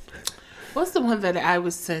what's the one that I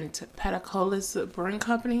was sent? Patacolas Brewing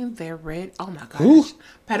Company. They're red. Oh my gosh.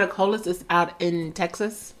 Patacolas is out in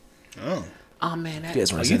Texas. Oh. Oh man, that, You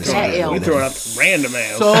guys wanna that send us something? ale You is throwing out random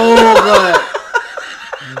ales. so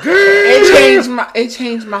good. It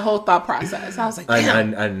changed my whole thought process. I was like,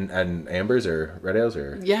 damn. on ambers or red ales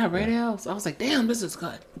or Yeah, red ales. I was like, damn, this is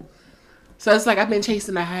good. So it's like I've been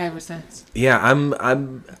chasing that high ever since. yeah.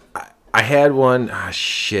 I had one. Ah,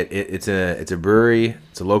 shit. It's a brewery.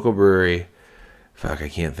 It's a local brewery. Fuck, I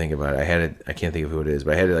can't think about it. I can't think of who it is,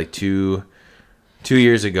 but I had it like two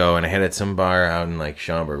years ago, and I had it at some bar out in like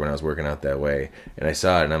Schaumburg when I was working out that way, and I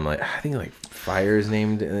saw it, and I'm like, I think like Fire's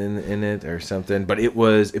named in it or something, but it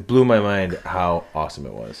blew my mind how awesome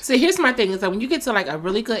it was. So here's my thing: is that when you get to like a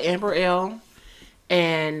really good amber ale,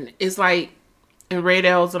 and it's like in red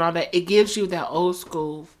ales and all that, it gives you that old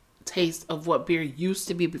school taste of what beer used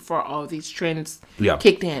to be before all these trends Yeah.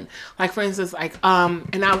 kicked in. Like for instance, like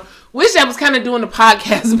and I wish I was kind of doing the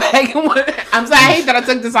podcast back in when I'm sorry, I hate that I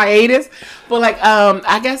took this hiatus, but like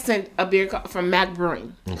I got sent a beer from Mac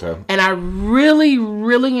Brewing. Okay. And I really,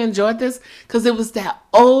 really enjoyed this because it was that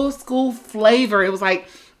old school flavor. It was a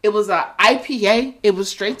IPA. It was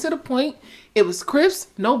straight to the point. It was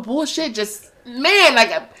crisp, no bullshit. Just man,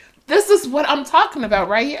 this is what I'm talking about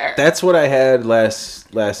right here. That's what I had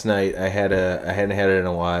last night. I hadn't had it in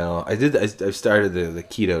a while. I started the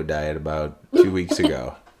keto diet about 2 weeks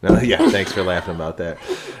ago. No, yeah, thanks for laughing about that.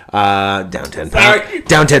 Down 10 pounds.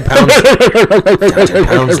 Down 10 pounds. Down 10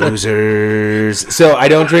 pounds, losers. So I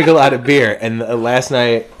don't drink a lot of beer. And last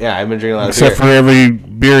night, yeah, I've been drinking a lot of beer. Except for every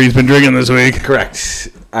beer he's been drinking this week. Correct.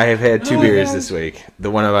 I have had two beers this week. The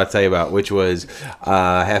one I'm about to tell you about, which was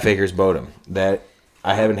Half Acres Bodum. That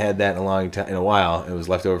I haven't had that in a while. It was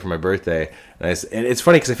left over for my birthday, and it's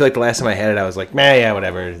funny because I feel like the last time I had it, I was like, man, yeah,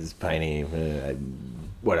 whatever, it's piney,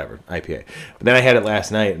 whatever, IPA. But then I had it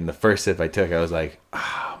last night, and the first sip I took, I was like,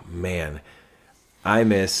 oh man, I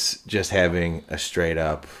miss just having a straight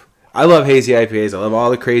up. I love hazy IPAs. I love all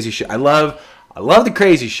the crazy shit. I love the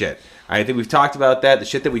crazy shit. I think we've talked about that. The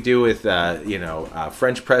shit that we do with,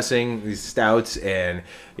 French pressing these stouts, and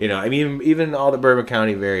I mean, even all the Bourbon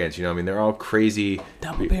County variants. I mean, they're all crazy,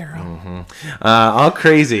 Double barrel. Mm-hmm. All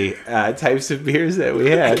crazy types of beers that we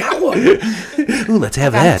had. I got one. Ooh, let's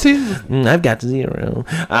have Got that. two. I've got 0.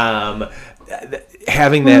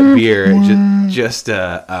 Having that beer, just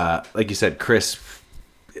like you said, crisp,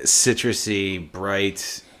 citrusy,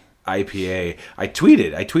 bright IPA. I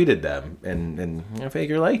tweeted them, and I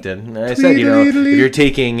figure liked it. And I said, if you're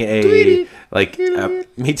taking me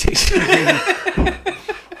too.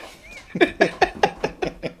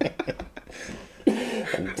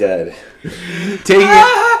 I'm dead.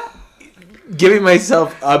 Giving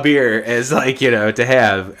myself a beer as to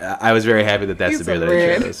have. I was very happy that that's the beer that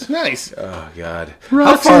I chose. Nice. Oh God!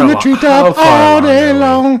 Rocks in the treetop all day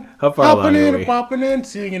long. How far along Hopping are and we? popping and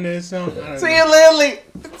singing this song. See you, Lily.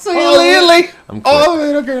 See you, Oh, Lily. I'm Oh,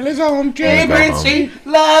 little girl is on Hey, Jane. go home. Richie,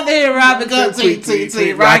 love it, Robin, go tweet, tweet,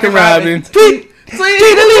 tweet, Rockin' rockin' Robin. Robin, tweet,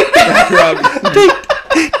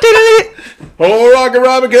 Oh, Rockin'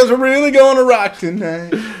 Robin, because we're really going to rock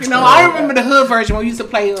tonight. I remember the hood version when we used to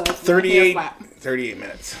play 38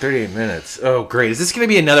 minutes. 38 minutes. Oh, great! Is this going to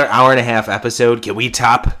be another hour and a half episode? Can we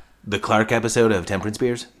top the Clark episode of Temperance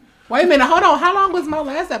Beers? Wait a minute, hold on. How long was my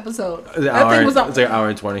last episode? It's like an hour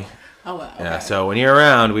and 20. Oh, well, okay. Yeah, so when you're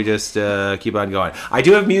around, we just keep on going. I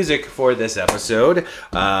do have music for this episode.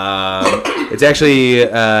 It's actually,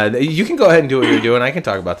 you can go ahead and do what you're doing. I can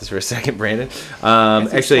talk about this for a second, Brandon.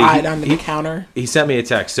 Actually, Slide under the counter. he sent me a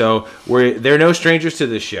text. So they're no strangers to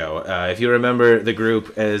this show. If you remember the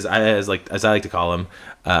group, as I like to call them,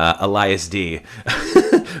 Elias D,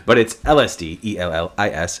 but it's LSD,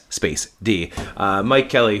 ELLIS space D. Mike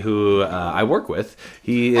Kelly, who I work with,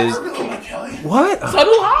 he is. What? So do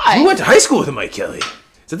I. You went to high school with Mike Kelly.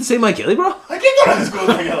 Is that the same Mike Kelly, bro? I can't go to school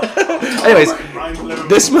with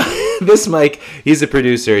Anyways, this Mike, he's a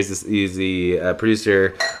producer. He's the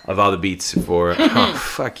producer of all the beats for. Oh,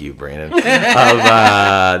 fuck you, Brandon. Of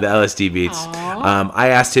the LSD beats. I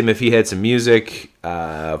asked him if he had some music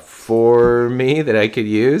for me that I could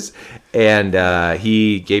use, and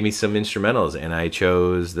he gave me some instrumentals, and I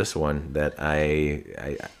chose this one that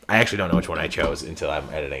I actually don't know which one I chose until I'm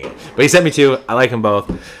editing it. But he sent me two. I like them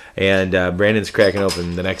both. And Brandon's cracking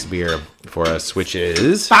open the next beer for us, which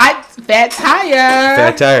is Fat Tire.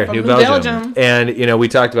 Fat Tire, from New Belgium. And, we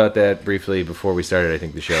talked about that briefly before we started, I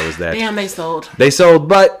think, the show. Was that Damn, they sold. They sold,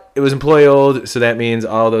 but it was employee owned, so that means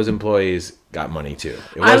all those employees got money, too.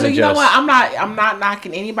 It wasn't know what? I'm not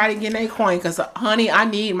knocking anybody getting a coin, because, honey, I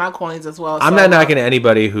need my coins as well. I'm not knocking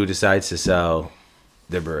anybody who decides to sell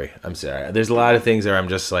their brewery. I'm sorry. There's a lot of things where I'm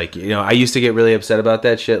just like, I used to get really upset about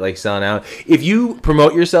that shit, like selling out. If you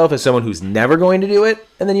promote yourself as someone who's never going to do it,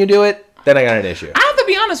 and then you do it, then I got an issue. I have to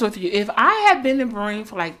be honest with you. If I had been in brewing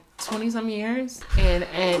for like 20-some years, and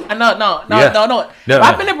no. If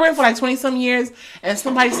I've been in brewing for like 20-some years, and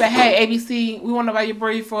somebody said, "Hey, ABC, we want to buy your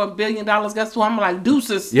brewery for $1 billion," guess what? I'm like,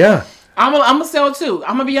 deuces. Yeah. I'm gonna sell too.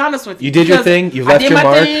 I'm gonna be honest with you. You did your thing. You left your mark.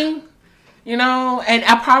 I did my thing. And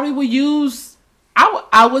I probably would use.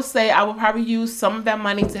 I would say I would probably use some of that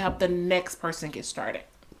money to help the next person get started.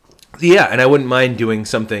 Yeah, and I wouldn't mind doing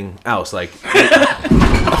something else, like. Beat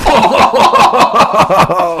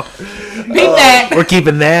that. We're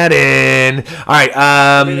keeping that in. All right.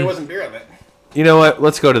 There wasn't beer on it. You know what?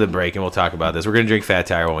 Let's go to the break and we'll talk about this. We're gonna drink Fat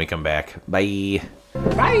Tire when we come back. Bye.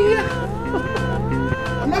 Bye.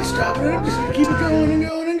 I'm not stopping it. I'm just gonna keep it going and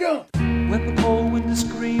going and going. When the cold wind is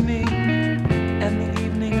screaming and the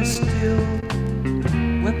evening is still.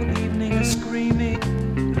 When the evening is screaming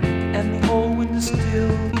and the whole wind is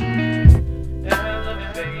still.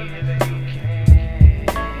 Elevate if you can.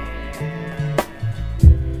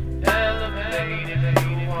 Elevate if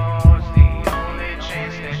you want. It's the only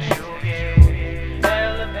chance that you'll get.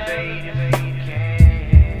 Elevate if you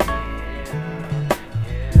can.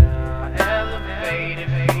 Yeah. Elevate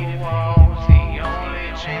if you want. It's the only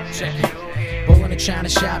chance that you'll get. Born in a China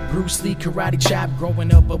shop, Bruce Lee, karate chop.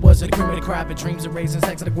 Growing up, I was a cream of the crop. And dreams of raising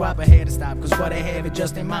sex of the guap, I had to stop. Cause what I have is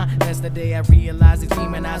just in mind. That's the day I realized these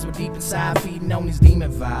demon eyes were deep inside, feeding on these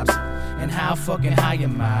demon vibes. And how fucking high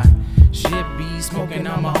am I? Shit be smoking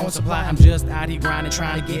on my own supply. I'm just out here grinding,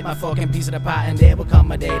 trying to get my fucking piece of the pie. And there will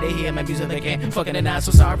come a day they hear my music, they can't fucking deny.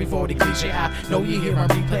 So sorry for the cliche, I know you hear on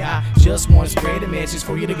replay. I just want to spread a message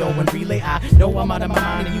for you to go and relay. I know I'm out of my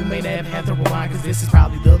mind and you may never have to rewind. Cause this is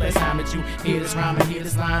probably the last time that you hear this rhyme and hear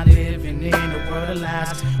this line. Living in a world of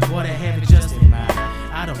lies, what I have is just in mind.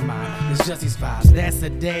 I don't mind, it's just these vibes. That's the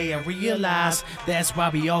day I realize that's why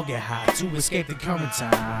we all get high, to escape the current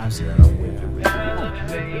times.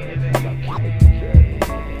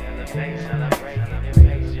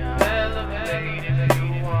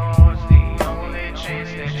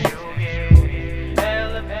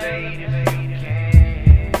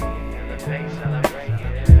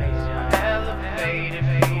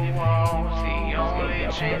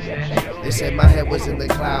 They said my head was in the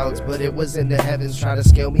clouds, but it was in the heavens, trying to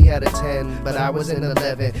scale me out of 10, but I was in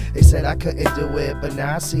 11. They said I couldn't do it, but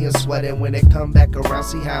now I see them sweating. When they come back around,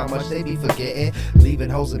 see how much they be forgetting. Leaving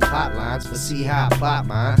holes in plot lines, but see how I plot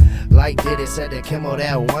mine. Like did it, said to Kimmo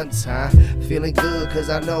that one time. Feeling good, cause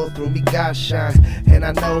I know through me God shine, and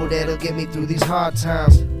I know that'll get me through these hard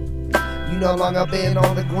times. You know how long I've been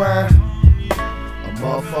on the grind? A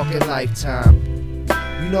motherfucking lifetime.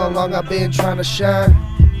 You know how long I've been trying to shine?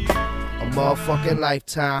 A motherfucking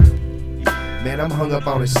lifetime. Man, I'm hung up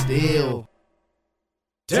on it still.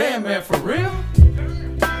 Damn, man, for real?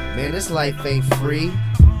 Man, this life ain't free,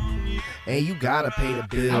 and you gotta pay the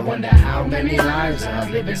bill. I wonder how many lives are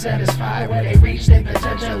living satisfied where they reach their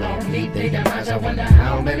potential or meet their demise. I wonder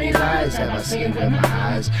how many lives have I seen with my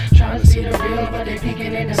eyes, trying to see the real, but they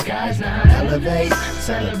peeking in the skies. Now elevate,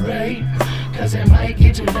 celebrate, cause it might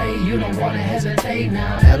get too late. You don't wanna hesitate.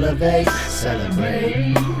 Now elevate,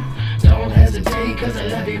 celebrate, don't hesitate, cause the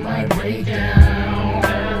levee might break down.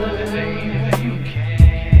 Elevate if you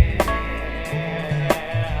can.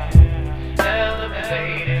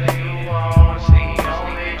 Elevate if you want. It's the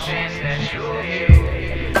only chance that you'll get.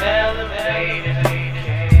 Elevate if you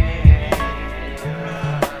can.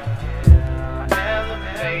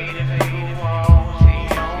 Elevate if you want. It's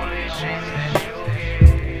the only chance that you'll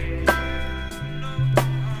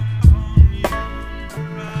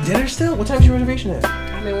get. Dinner still? What time's your reservation at?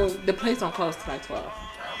 I mean, the place don't close till like 12.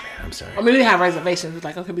 I'm sorry. I mean, we didn't have reservations. It's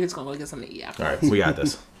like, okay, we're just gonna go get something to eat after. All right, we got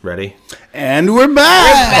this. Ready? And we're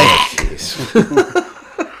back. Jeez.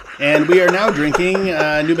 And we are now drinking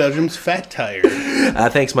New Belgium's Fat Tire.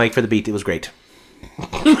 Thanks, Mike, for the beat. It was great.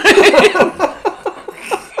 It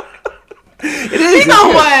is. You know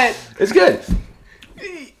what? It's good.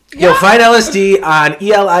 Yo, find LSD on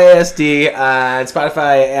ELISD on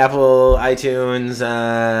Spotify, Apple, iTunes.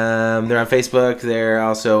 They're on Facebook. They're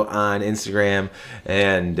also on Instagram.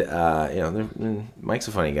 And, Mike's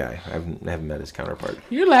a funny guy. I haven't met his counterpart.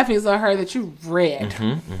 You're laughing so hard that you read.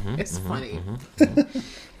 It's funny.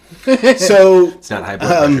 So It's not high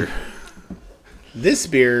blood pressure. this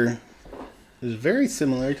beer is very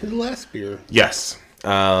similar to the last beer. Yes.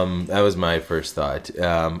 That was my first thought.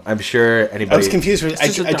 I'm sure anybody... I was confused. I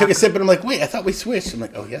just a took a dark- sip and I'm like, wait, I thought we switched. I'm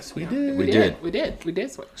like, oh yes, we did. We did. We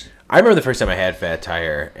did switch. I remember the first time I had Fat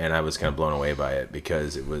Tire, and I was kind of blown away by it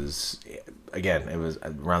because it was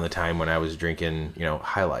around the time when I was drinking,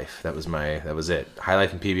 High Life. That was it. High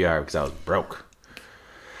Life and PBR because I was broke.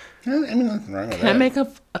 I mean, nothing wrong with Can I that. make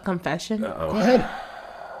a confession? Go ahead.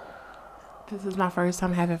 This is my first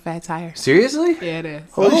time having Fat Tire. Seriously? Yeah, it is.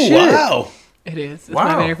 Oh shit. wow! It is. It's Wow.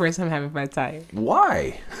 my very first time having Fat Tire.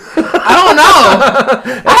 Why? I don't know.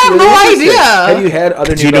 I have no idea. Have you had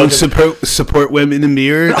other Do you New don't Belgium... support women in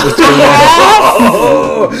beer?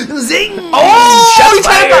 Zing! Oh, you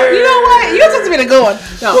talking about, you know what? You just been a good one.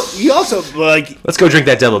 No, You also like Let's go drink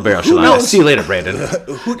that double barrel, Shalana. knows? See you later, Brandon.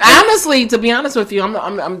 honestly, to be honest with you,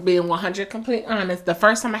 I'm being 100 complete honest. The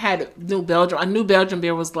first time I had a New Belgium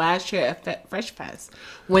beer was last year at Fresh Fest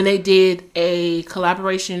when they did a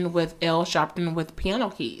collaboration with L Sharpton with Piano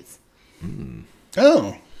Keys.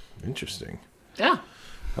 oh Interesting. Yeah,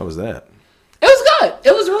 How was that? it was good.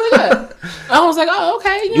 It was really good. I was like, oh,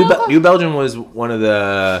 okay. New Belgium was one of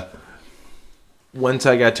the... Once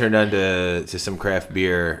I got turned on to some craft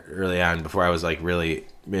beer early on, before I was like really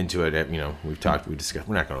into it, we discussed,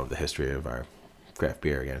 we're not going over the history of our craft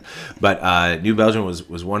beer again, but New Belgium was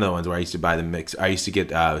one of the ones where I used to buy the mix. I used to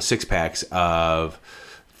get 6 packs of,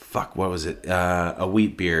 what was it? A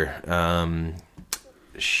wheat beer.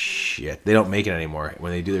 Shit, they don't make it anymore.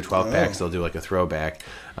 When they do their 12 packs, they'll do like a throwback.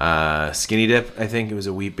 Skinny Dip, I think it was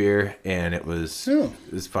a wheat beer, and it was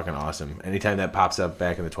fucking awesome. Anytime that pops up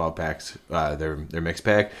back in the 12 packs, their mix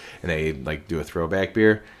pack, and they like do a throwback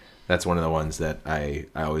beer, that's one of the ones that I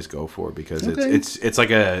always go for because it's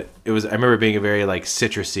like I remember it being a very like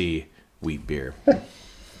citrusy wheat beer.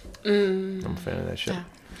 I'm a fan of that shit. Yeah.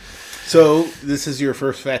 So this is your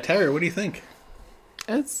first Fat Tire. What do you think?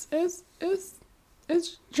 It's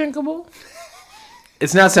drinkable.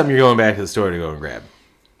 It's not something you're going back to the store to go and grab.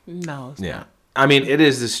 No, it's Yeah. not. I mean, it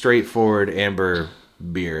is the straightforward amber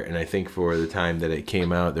beer, and I think for the time that it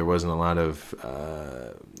came out, there wasn't a lot of...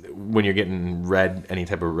 when you're getting any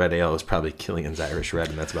type of red ale, it was probably Killian's Irish Red,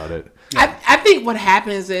 and that's about it. I think what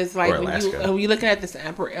happens is like Or Alaska. when you're looking at this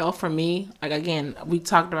amber ale for me, like again, we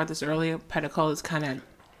talked about this earlier. Pedicola is kind of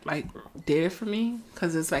like did it for me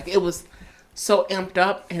because it's like it was so amped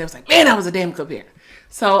up, and it was like, man, that was a damn good beer.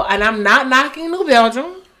 So, and I'm not knocking New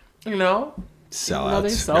Belgium, Sell even though out. they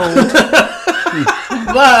sold, but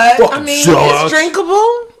I mean, sellouts. it's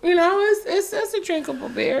drinkable. It's a drinkable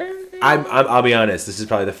beer. I'll be honest, this is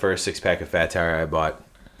probably the first 6-pack of Fat Tire I bought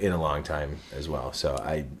in a long time as well. So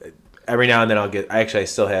every now and then I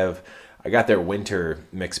still have... I got their winter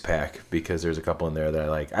mix pack because there's a couple in there that I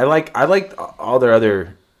like. I like all their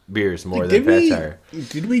other beers more than Fat Tire.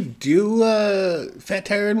 Did we do Fat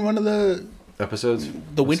Tire in one of the Episodes?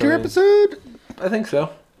 winter episode? I think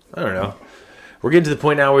so. I don't know. We're getting to the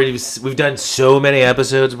point now where we've done so many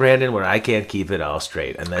episodes, Brandon, where I can't keep it all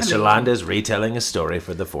straight unless Yolanda's retelling a story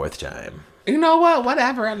for the 4th time. You know what?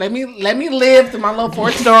 Whatever. Let me live through my little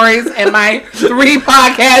 4 stories and my 3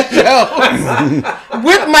 podcast shows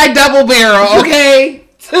with my double barrel. Okay,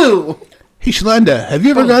 2. Hey, Shalanda, have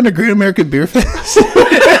you ever gone to Great American Beer Fest?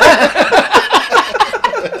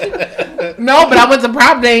 No, but I went to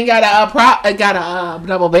Prop Day and got a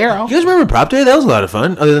double barrel. You guys remember Prop Day? That was a lot of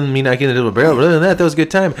fun. Other than me not getting a double barrel, but other than that, that was a good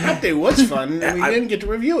time. Prop Day was fun, and we didn't get to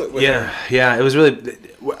review it with her. Yeah, it was really...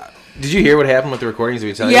 Did you hear what happened with the recordings? Did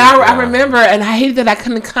we tell you? Yeah, I remember, and I hated that I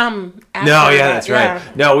couldn't come. After No, yeah, that. that's right.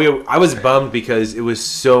 No, I was bummed because it was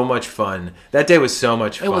so much fun. That day was so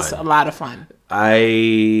much fun. It was a lot of fun.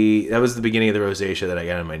 That was the beginning of the rosacea that I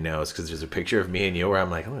got on my nose because there's a picture of me and you where I'm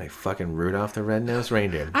like, fucking Rudolph the Red-Nosed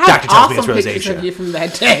Reindeer. I have tells me awesome it's pictures of rosacea. you from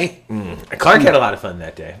that day. Clark had a lot of fun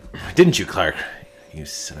that day, didn't you, Clark? You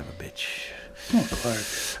son of a bitch. Oh, Clark.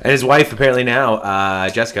 And his wife apparently now,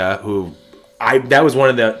 Jessica, who that was one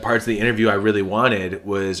of the parts of the interview I really wanted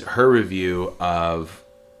was her review of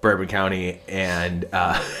Bourbon County and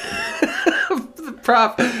the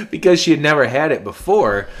prop because she had never had it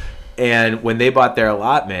before. And when they bought their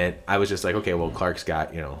allotment, I was just like, okay, well, Clark's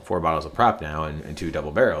got 4 bottles of prop now and 2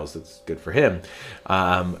 double barrels. That's good for him.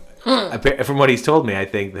 From what he's told me, I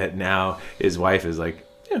think that now his wife is like,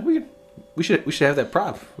 yeah, we should have that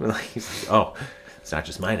prop. He's like, oh. It's not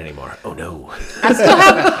just mine anymore. Oh no. I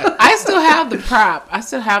still have the prop. I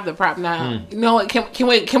still have the prop now. You know what? Can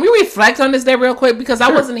we reflect on this day real quick because I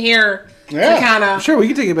wasn't here to kind of. Sure, we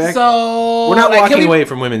can take it back. So we're not walking away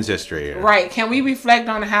from women's history. Right. Can we reflect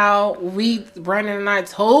on how Brandon and I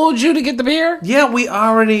told you to get the beer? Yeah, we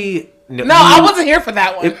already. No, I wasn't here for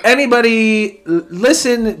that one. If anybody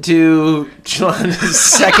listen to Shalana's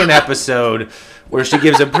second episode, where she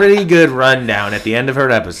gives a pretty good rundown at the end of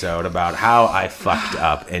her episode about how I fucked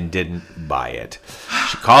up and didn't buy it.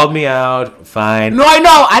 She called me out. Fine. No, I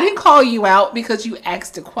know. I didn't call you out because you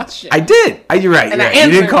asked a question. I did. You're right. And You're right.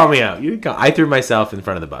 You didn't call me out. I threw myself in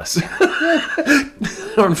front of the bus.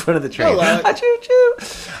 Or in front of the train. Choo-choo.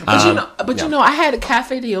 But you know, I had a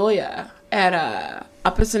Cafe de Olla at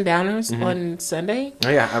Uppers and Downers on Sunday. Oh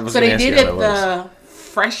yeah, I was. So they did it the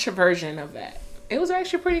fresh version of that. It was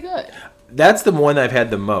actually pretty good. That's the one that I've had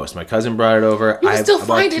the most. My cousin brought it over. You can still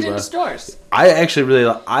find it in the stores. I actually really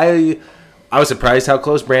I was surprised how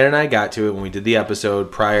close Brandon and I got to it when we did the episode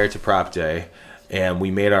prior to Prop Day, and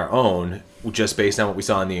we made our own just based on what we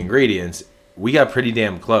saw in the ingredients. We got pretty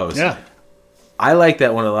damn close. Yeah, I like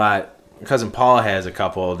that one a lot. My cousin Paul has a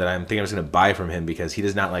couple that I'm thinking I was going to buy from him because he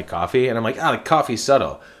does not like coffee, and I'm like, the coffee's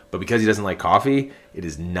subtle. But because he doesn't like coffee, it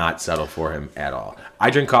is not subtle for him at all. I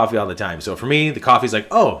drink coffee all the time. So for me, the coffee's like,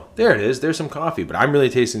 oh, there it is. There's some coffee. But I'm really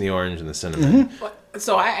tasting the orange and the cinnamon. Mm-hmm.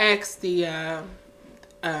 So I asked the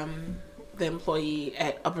employee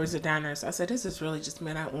at Uppers and Downers, I said, this is really just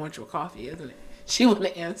midnight orange with coffee, isn't it? She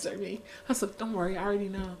wouldn't answer me. I said, don't worry, I already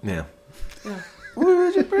know. Yeah.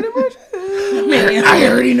 Pretty much. I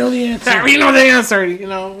already know the answer. I already know the answer. You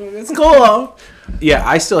know, it's cool. Yeah,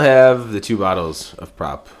 I still have the 2 bottles of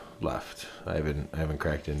Prop left. I haven't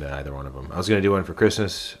cracked into either one of them. I was gonna do one for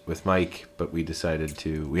Christmas with Mike, but we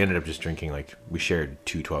ended up just drinking, like, we shared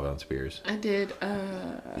 2 12-ounce beers. I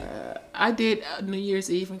did New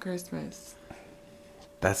Year's Eve and Christmas.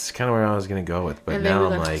 That's kind of where I was gonna go with, but And now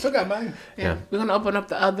then I'm like, still got mine. Yeah, we're gonna open up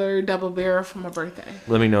the other double barrel for my birthday.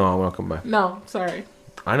 let me know. I'll welcome back. No, sorry.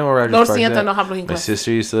 I know where Rogers Lo Park is siento, at. no hablo inglés. My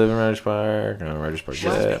sister used to live in Rogers Park. I know Rogers Park.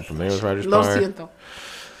 Yeah, from there was Rogers Lo Park. siento.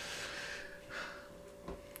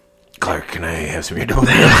 Clark, can I have some of your double?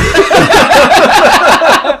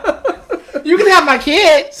 You can have my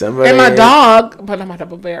kid and my dog, but not my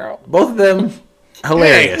double barrel. Both of them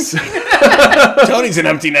hilarious. Tony's an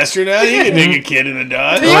empty nester now. You can take a kid and a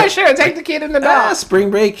dog. Yeah, sure. Take the kid and the dog. Spring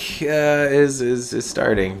break is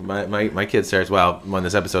starting. My kid starts. Well, when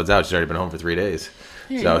this episode's out, she's already been home for 3 days.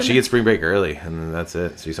 So she gets spring break early, and that's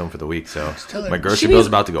it. She's home for the week. So my grocery bill's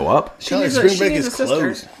about to go up. Spring break is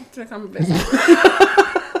closed. To come visit.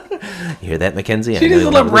 You hear that, Mackenzie? She needs a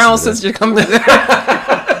little brown sister to come visit.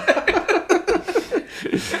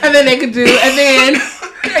 And then they could do. And then,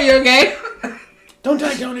 are you okay? Don't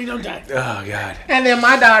die, Tony. Don't die. Oh God. And then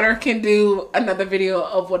my daughter can do another video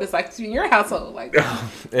of what it's like to be in your household. Like,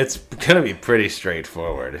 it's gonna be pretty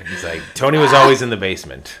straightforward. It's like Tony was always in the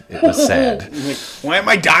basement. It was sad. Why am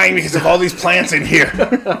I dying because of all these plants in here?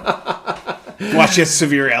 Watch, she has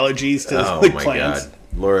severe allergies to plants. God,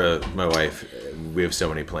 Laura, my wife, we have so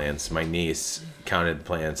many plants. My niece counted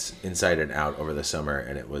plants inside and out over the summer,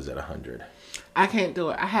 and it was at 100. I can't do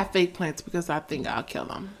it. I have fake plants because I think I'll kill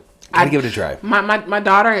them. I'd give it a try. My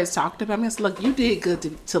daughter has talked about me. I said, look, you did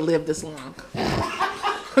good to live this long.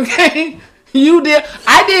 Okay? You did.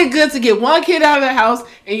 I did good to get one kid out of the house,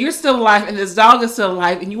 and you're still alive, and this dog is still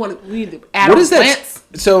alive, and we need to add what is plants.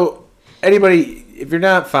 That? So, anybody, if you're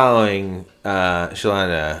not following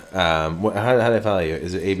Shalana, how do they follow you?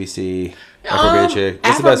 Is it ABC? Afrobeat?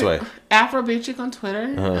 What's the best way? Afrobeat on Twitter,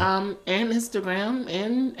 and Instagram,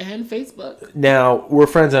 and Facebook. Now, we're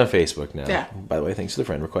friends on Facebook now. Yeah. By the way, thanks for the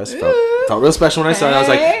friend request. Felt real special when I saw it. I was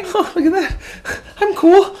like, oh, look at that. I'm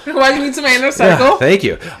cool. Welcome to Tomato Circle. Yeah, thank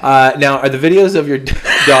you. Now, are the videos of your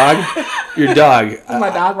dog, my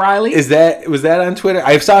dog, Riley? was that on Twitter?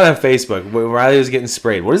 I saw it on Facebook when Riley was getting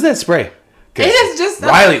sprayed. What is that spray? It is just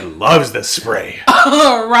Riley loves the spray.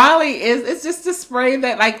 Riley it's just the spray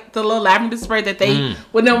that, like, the little lavender spray that they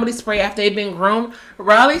would normally spray after they've been groomed.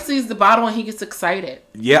 Riley sees the bottle and he gets excited.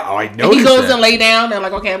 Yeah, I know. He goes and lay down and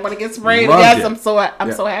like, okay, I'm gonna get sprayed. Yes, I'm so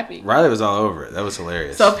happy. Riley was all over it. That was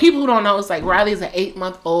hilarious. So people who don't know, it's like Riley's an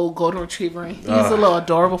 8-month-old golden retriever. He's a little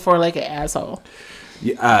adorable four-legged asshole.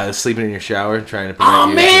 Sleeping in your shower, trying to. Oh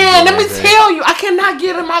man, let me tell you, I cannot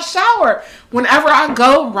get in my shower. Whenever I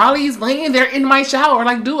go, Riley's laying there in my shower.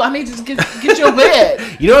 Like, dude, I need to get your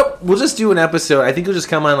bed. You know what? We'll just do an episode. I think we'll just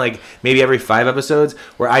come on like maybe every 5 episodes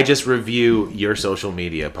where I just review your social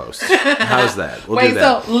media posts. How's that? We'll do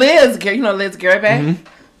that. So Liz, you know Liz Garibay?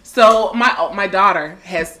 So my daughter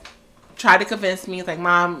has tried to convince me, like,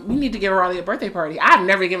 Mom, we need to give Raleigh a birthday party. I've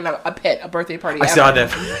never given a pet a birthday party. I ever. saw that.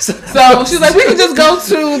 So she's like, we can just go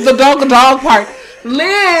to the dog park.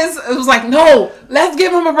 Liz was like, no, let's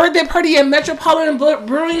give him a birthday party at Metropolitan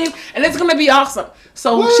Brewing, and it's gonna be awesome.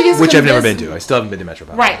 So she's Which I've never been to. I still haven't been to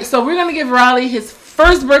Metropolitan. Right. So we're gonna give Raleigh his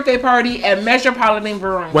first birthday party at Metropolitan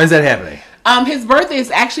Brewing. When's that happening? His birthday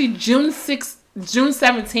is actually June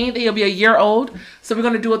 17th. He'll be a year old. So we're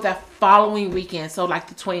gonna do it that following weekend. So like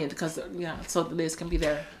the 20th, because so Liz can be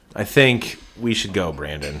there. I think we should go,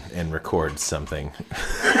 Brandon, and record something.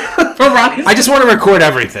 For Raleigh. I just want to record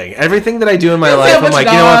everything. Everything that I do in my life, I'm like,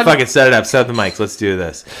 you know what, fuck it, set it up, set up the mics, let's do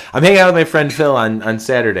this. I'm hanging out with my friend Phil on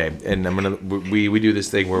Saturday, and we do this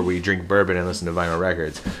thing where we drink bourbon and listen to vinyl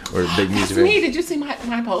records or big music. That's me. Did you see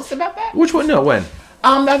my post about that? Which one? No, when? The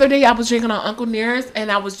other day I was drinking on Uncle Nearest,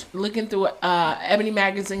 and I was looking through Ebony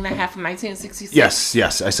magazine I have from 1966.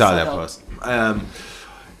 Yes, I saw that post.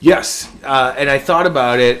 Yes, and I thought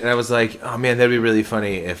about it, and I was like, oh man, that'd be really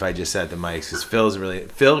funny if I just set the mics, because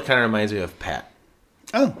Phil kind of reminds me of Pat.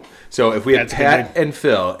 Oh. So if we had That's Pat good. and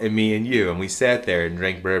Phil and me and you, and we sat there and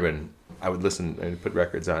drank bourbon, I would listen and put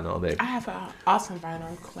records on all day. I have an awesome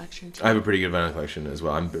vinyl collection too. I have a pretty good vinyl collection as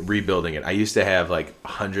well. I'm rebuilding it. I used to have like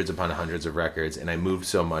hundreds upon hundreds of records, and I moved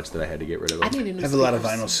so much that I had to get rid of them. I have a lot of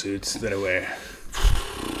vinyl suits that I wear.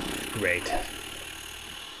 Great.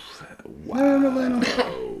 Wow.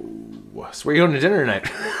 So where are you going to dinner tonight?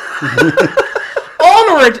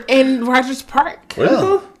 Onward in Rogers Park. What is it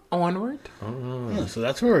called? Onward. Oh, so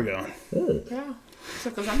that's where we're going. Yeah.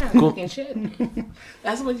 Because I'm not cooking shit.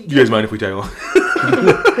 That's what You guys mind if we tag along?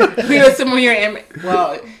 We were sitting here and,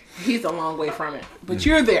 well, he's a long way from it. But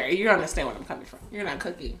you're there. You understand where I'm coming from. You're not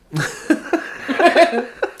cooking. I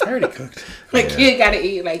already cooked. Like, kid gotta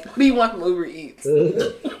eat. Like, what do you want from Uber Eats?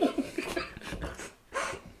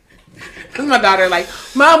 Because my daughter like,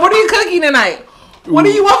 Mom, what are you cooking tonight? What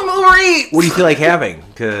do you want from Uber Eats? What do you feel like having?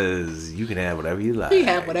 Because you can have whatever you like. You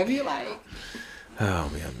have whatever you like. Oh,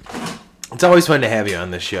 man. It's always fun to have you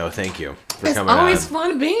on this show. Thank you for It's coming always on.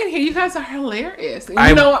 fun being here. You guys are hilarious. And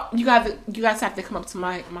you know what? You guys have to come up to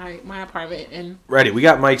my apartment and. Ready. We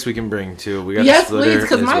got mics we can bring, too. We got Yes, the splitter please,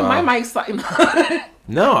 because as well. my mic's like.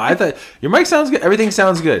 No, I thought your mic sounds good. Everything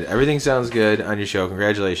sounds good. Everything sounds good on your show.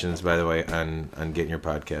 Congratulations, by the way, on getting your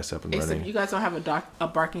podcast up and running. Except you guys don't have a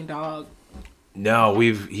barking dog. No,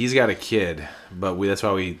 he's got a kid, but that's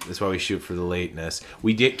why we shoot for the lateness.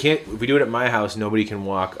 Can't if we do it at my house, nobody can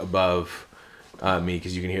walk above me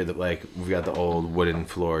because you can hear we've got the old wooden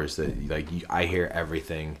floors that I hear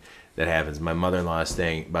everything that happens. My mother-in-law is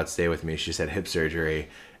about to stay with me. She just had hip surgery,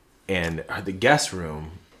 and the guest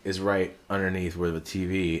room is right underneath where the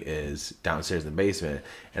TV is downstairs in the basement,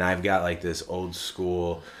 and I've got like this old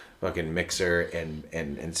school fucking mixer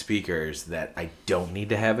and speakers that I don't need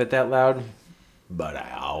to have it that loud, but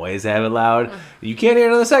I always have it loud. You can't hear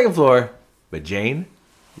it on the second floor, but Jane,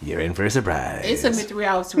 you're in for a surprise. It took me 3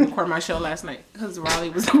 hours to record my show last night because Raleigh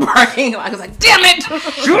was barking. I was like, damn it!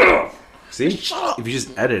 Shut up! See? If you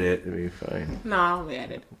just edit it, it'd be fine. No, I don't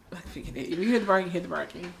edit. If you hear the barking, hear the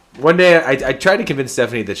barking. One day, I tried to convince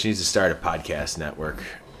Stephanie that she needs to start a podcast network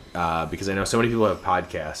because I know so many people have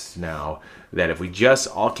podcasts now that if we just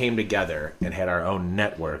all came together and had our own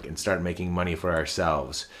network and started making money for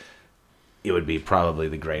ourselves, it would be probably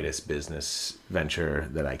the greatest business venture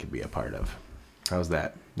that I could be a part of. How's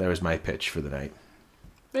that? That was my pitch for the night.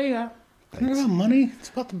 There you go. It's not about money. It's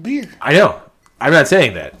about the beer. I know. I'm not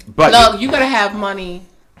saying that, but Look, you gotta have money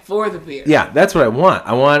for the beer. yeah, that's what I want.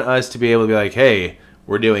 I want us to be able to be like, hey,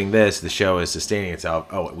 we're doing this. The show is sustaining itself.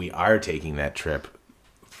 Oh, we are taking that trip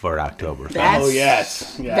for October. That's- Oh,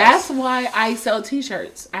 yes. That's why I sell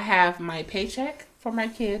T-shirts. I have my paycheck for my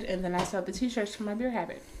kid, and then I sell the T-shirts for my beer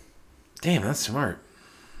habit. Damn, that's smart.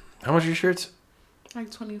 How much are your shirts? Like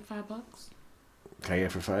 $25. Can I get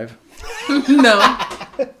it for $5? No.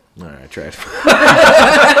 All right, I tried.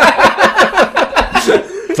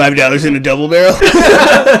 $5 in a double barrel.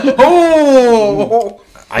 Oh!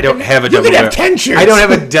 I don't have a You double could barrel. have 10 shirts. I don't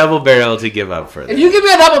have a double barrel to give up for that. If you give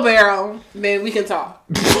me a double barrel, then we can talk.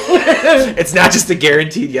 It's not just a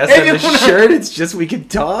guaranteed yes on the shirt. It's just we can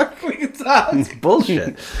talk. We can talk. It's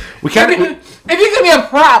bullshit. We kind of. If you give me a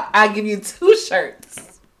prop, I'll give you 2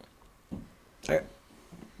 shirts.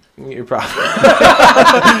 Your problem.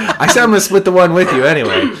 I said I'm gonna split the one with you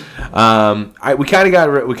anyway. We kind of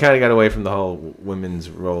got away from the whole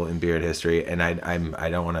women's role in beard history, and I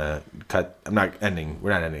don't want to cut. I'm not ending.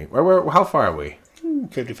 We're not ending. How far are we?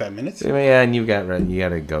 55 minutes. Yeah, and you got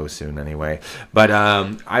to go soon anyway. But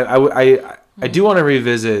I do want to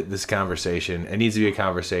revisit this conversation. It needs to be a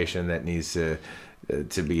conversation that needs to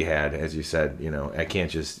to be had, as you said. You know, I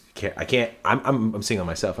can't. I'm single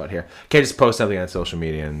myself out here. Can't just post something on social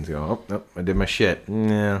media and go, oh, nope, I did my shit.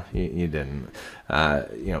 No, you didn't.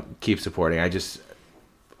 You know, keep supporting. I'm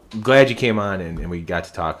glad you came on and we got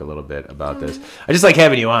to talk a little bit about this. I just like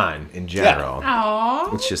having you on in general.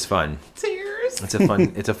 Aww. It's just fun. Tears. It's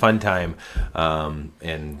a fun time.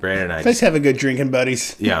 And Brandon and I Let's have a good drinking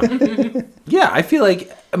buddies. Yeah. Yeah, I feel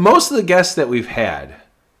like most of the guests that we've had,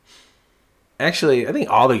 actually, I think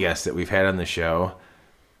all the guests that we've had on the show,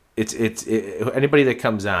 it's anybody that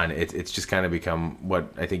comes on, it's just kind of become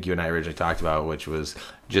what I think you and I originally talked about, which was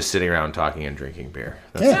just sitting around talking and drinking beer.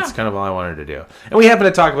 That's kind of all I wanted to do. And we happen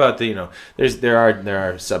to talk about there are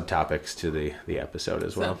subtopics to the episode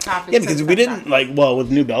as well. Yeah, because we didn't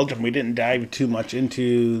with New Belgium, we didn't dive too much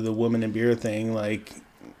into the women in beer thing,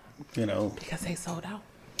 because they sold out.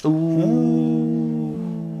 Ooh.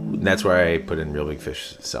 And that's where I put in Real Big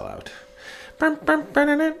Fish Sell Out. I mean,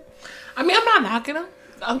 I'm not knocking them.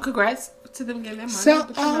 Congrats to them getting their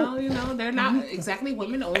money. But they're not exactly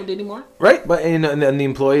women owned anymore. Right, but and the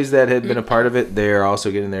employees that had been a part of it, they're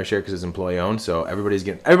also getting their share because it's employee owned. So everybody's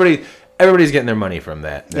getting their money from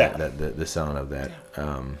that. The selling of that.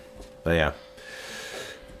 Yeah. But yeah.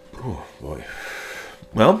 Oh boy.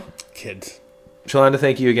 Well, kids. Shalonda,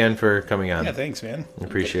 thank you again for coming on. Yeah, thanks, man.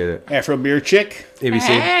 Appreciate it. Afro Beer Chick. ABC.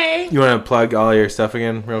 Hey. You want to plug all your stuff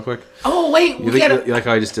again real quick? Oh, wait. You like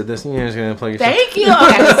how I just did this? You're just going to plug your stuff? Thank you.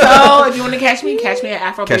 Okay, so if you want to catch me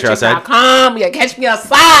at afrobeerchick.com. Yeah, catch me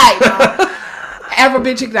outside.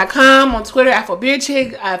 afrobeerchick.com, on Twitter,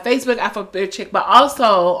 afrobeerchick, Facebook, afrobeerchick. But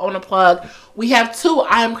also, on a plug, we have 2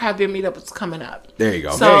 I Am Craft Beer meetups coming up. There you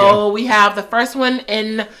go. So we have the first one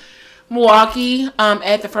in Milwaukee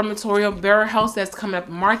at the Fermentorial Barrel House. That's coming up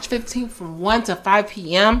March 15th from 1 to 5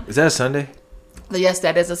 p.m. Is that a Sunday? Yes,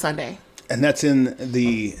 that is a Sunday. And that's in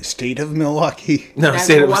the state of Milwaukee. No,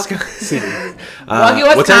 state of Wisconsin. Milwaukee,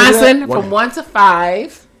 Wisconsin, from 1 to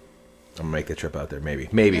 5. I'm going to make the trip out there,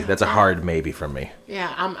 maybe. That's a hard maybe from me.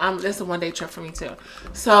 Yeah, that's a one-day trip for me, too.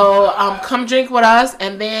 So, come drink with us.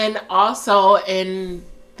 And then also in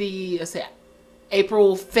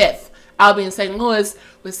April 5th, I'll be in St. Louis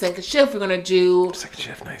with Second Shift. We're going to do... Second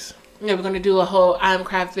Shift, nice. Yeah, we're going to do a whole I Am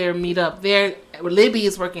Craft Beer meetup there. Libby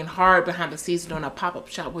is working hard behind the scenes doing a pop-up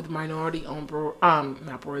shop with minority-owned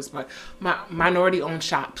minority-owned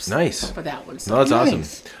shops. Nice. For that one. So. No, that's awesome.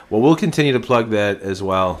 Well, we'll continue to plug that as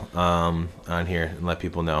well on here and let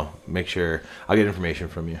people know. Make sure I'll get information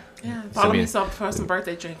from you. Yeah, follow me for some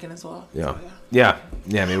birthday drinking as well. Yeah. So, yeah.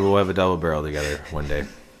 Maybe we'll have a double barrel together one day.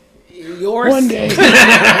 Yours. One day.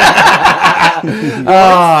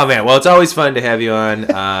 Oh man, well, it's always fun to have you on.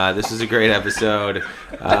 This is a great episode.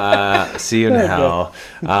 See you in hell,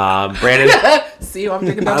 Brandon. See you. I'm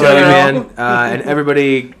drinking. I love you, man. And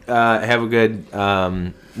everybody, have a good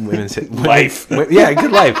life. Yeah,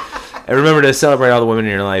 good life. And remember to celebrate all the women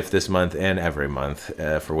in your life this month and every month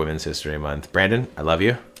for Women's History Month. Brandon, I love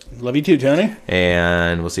you. Love you too, Tony.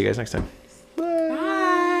 And we'll see you guys next time.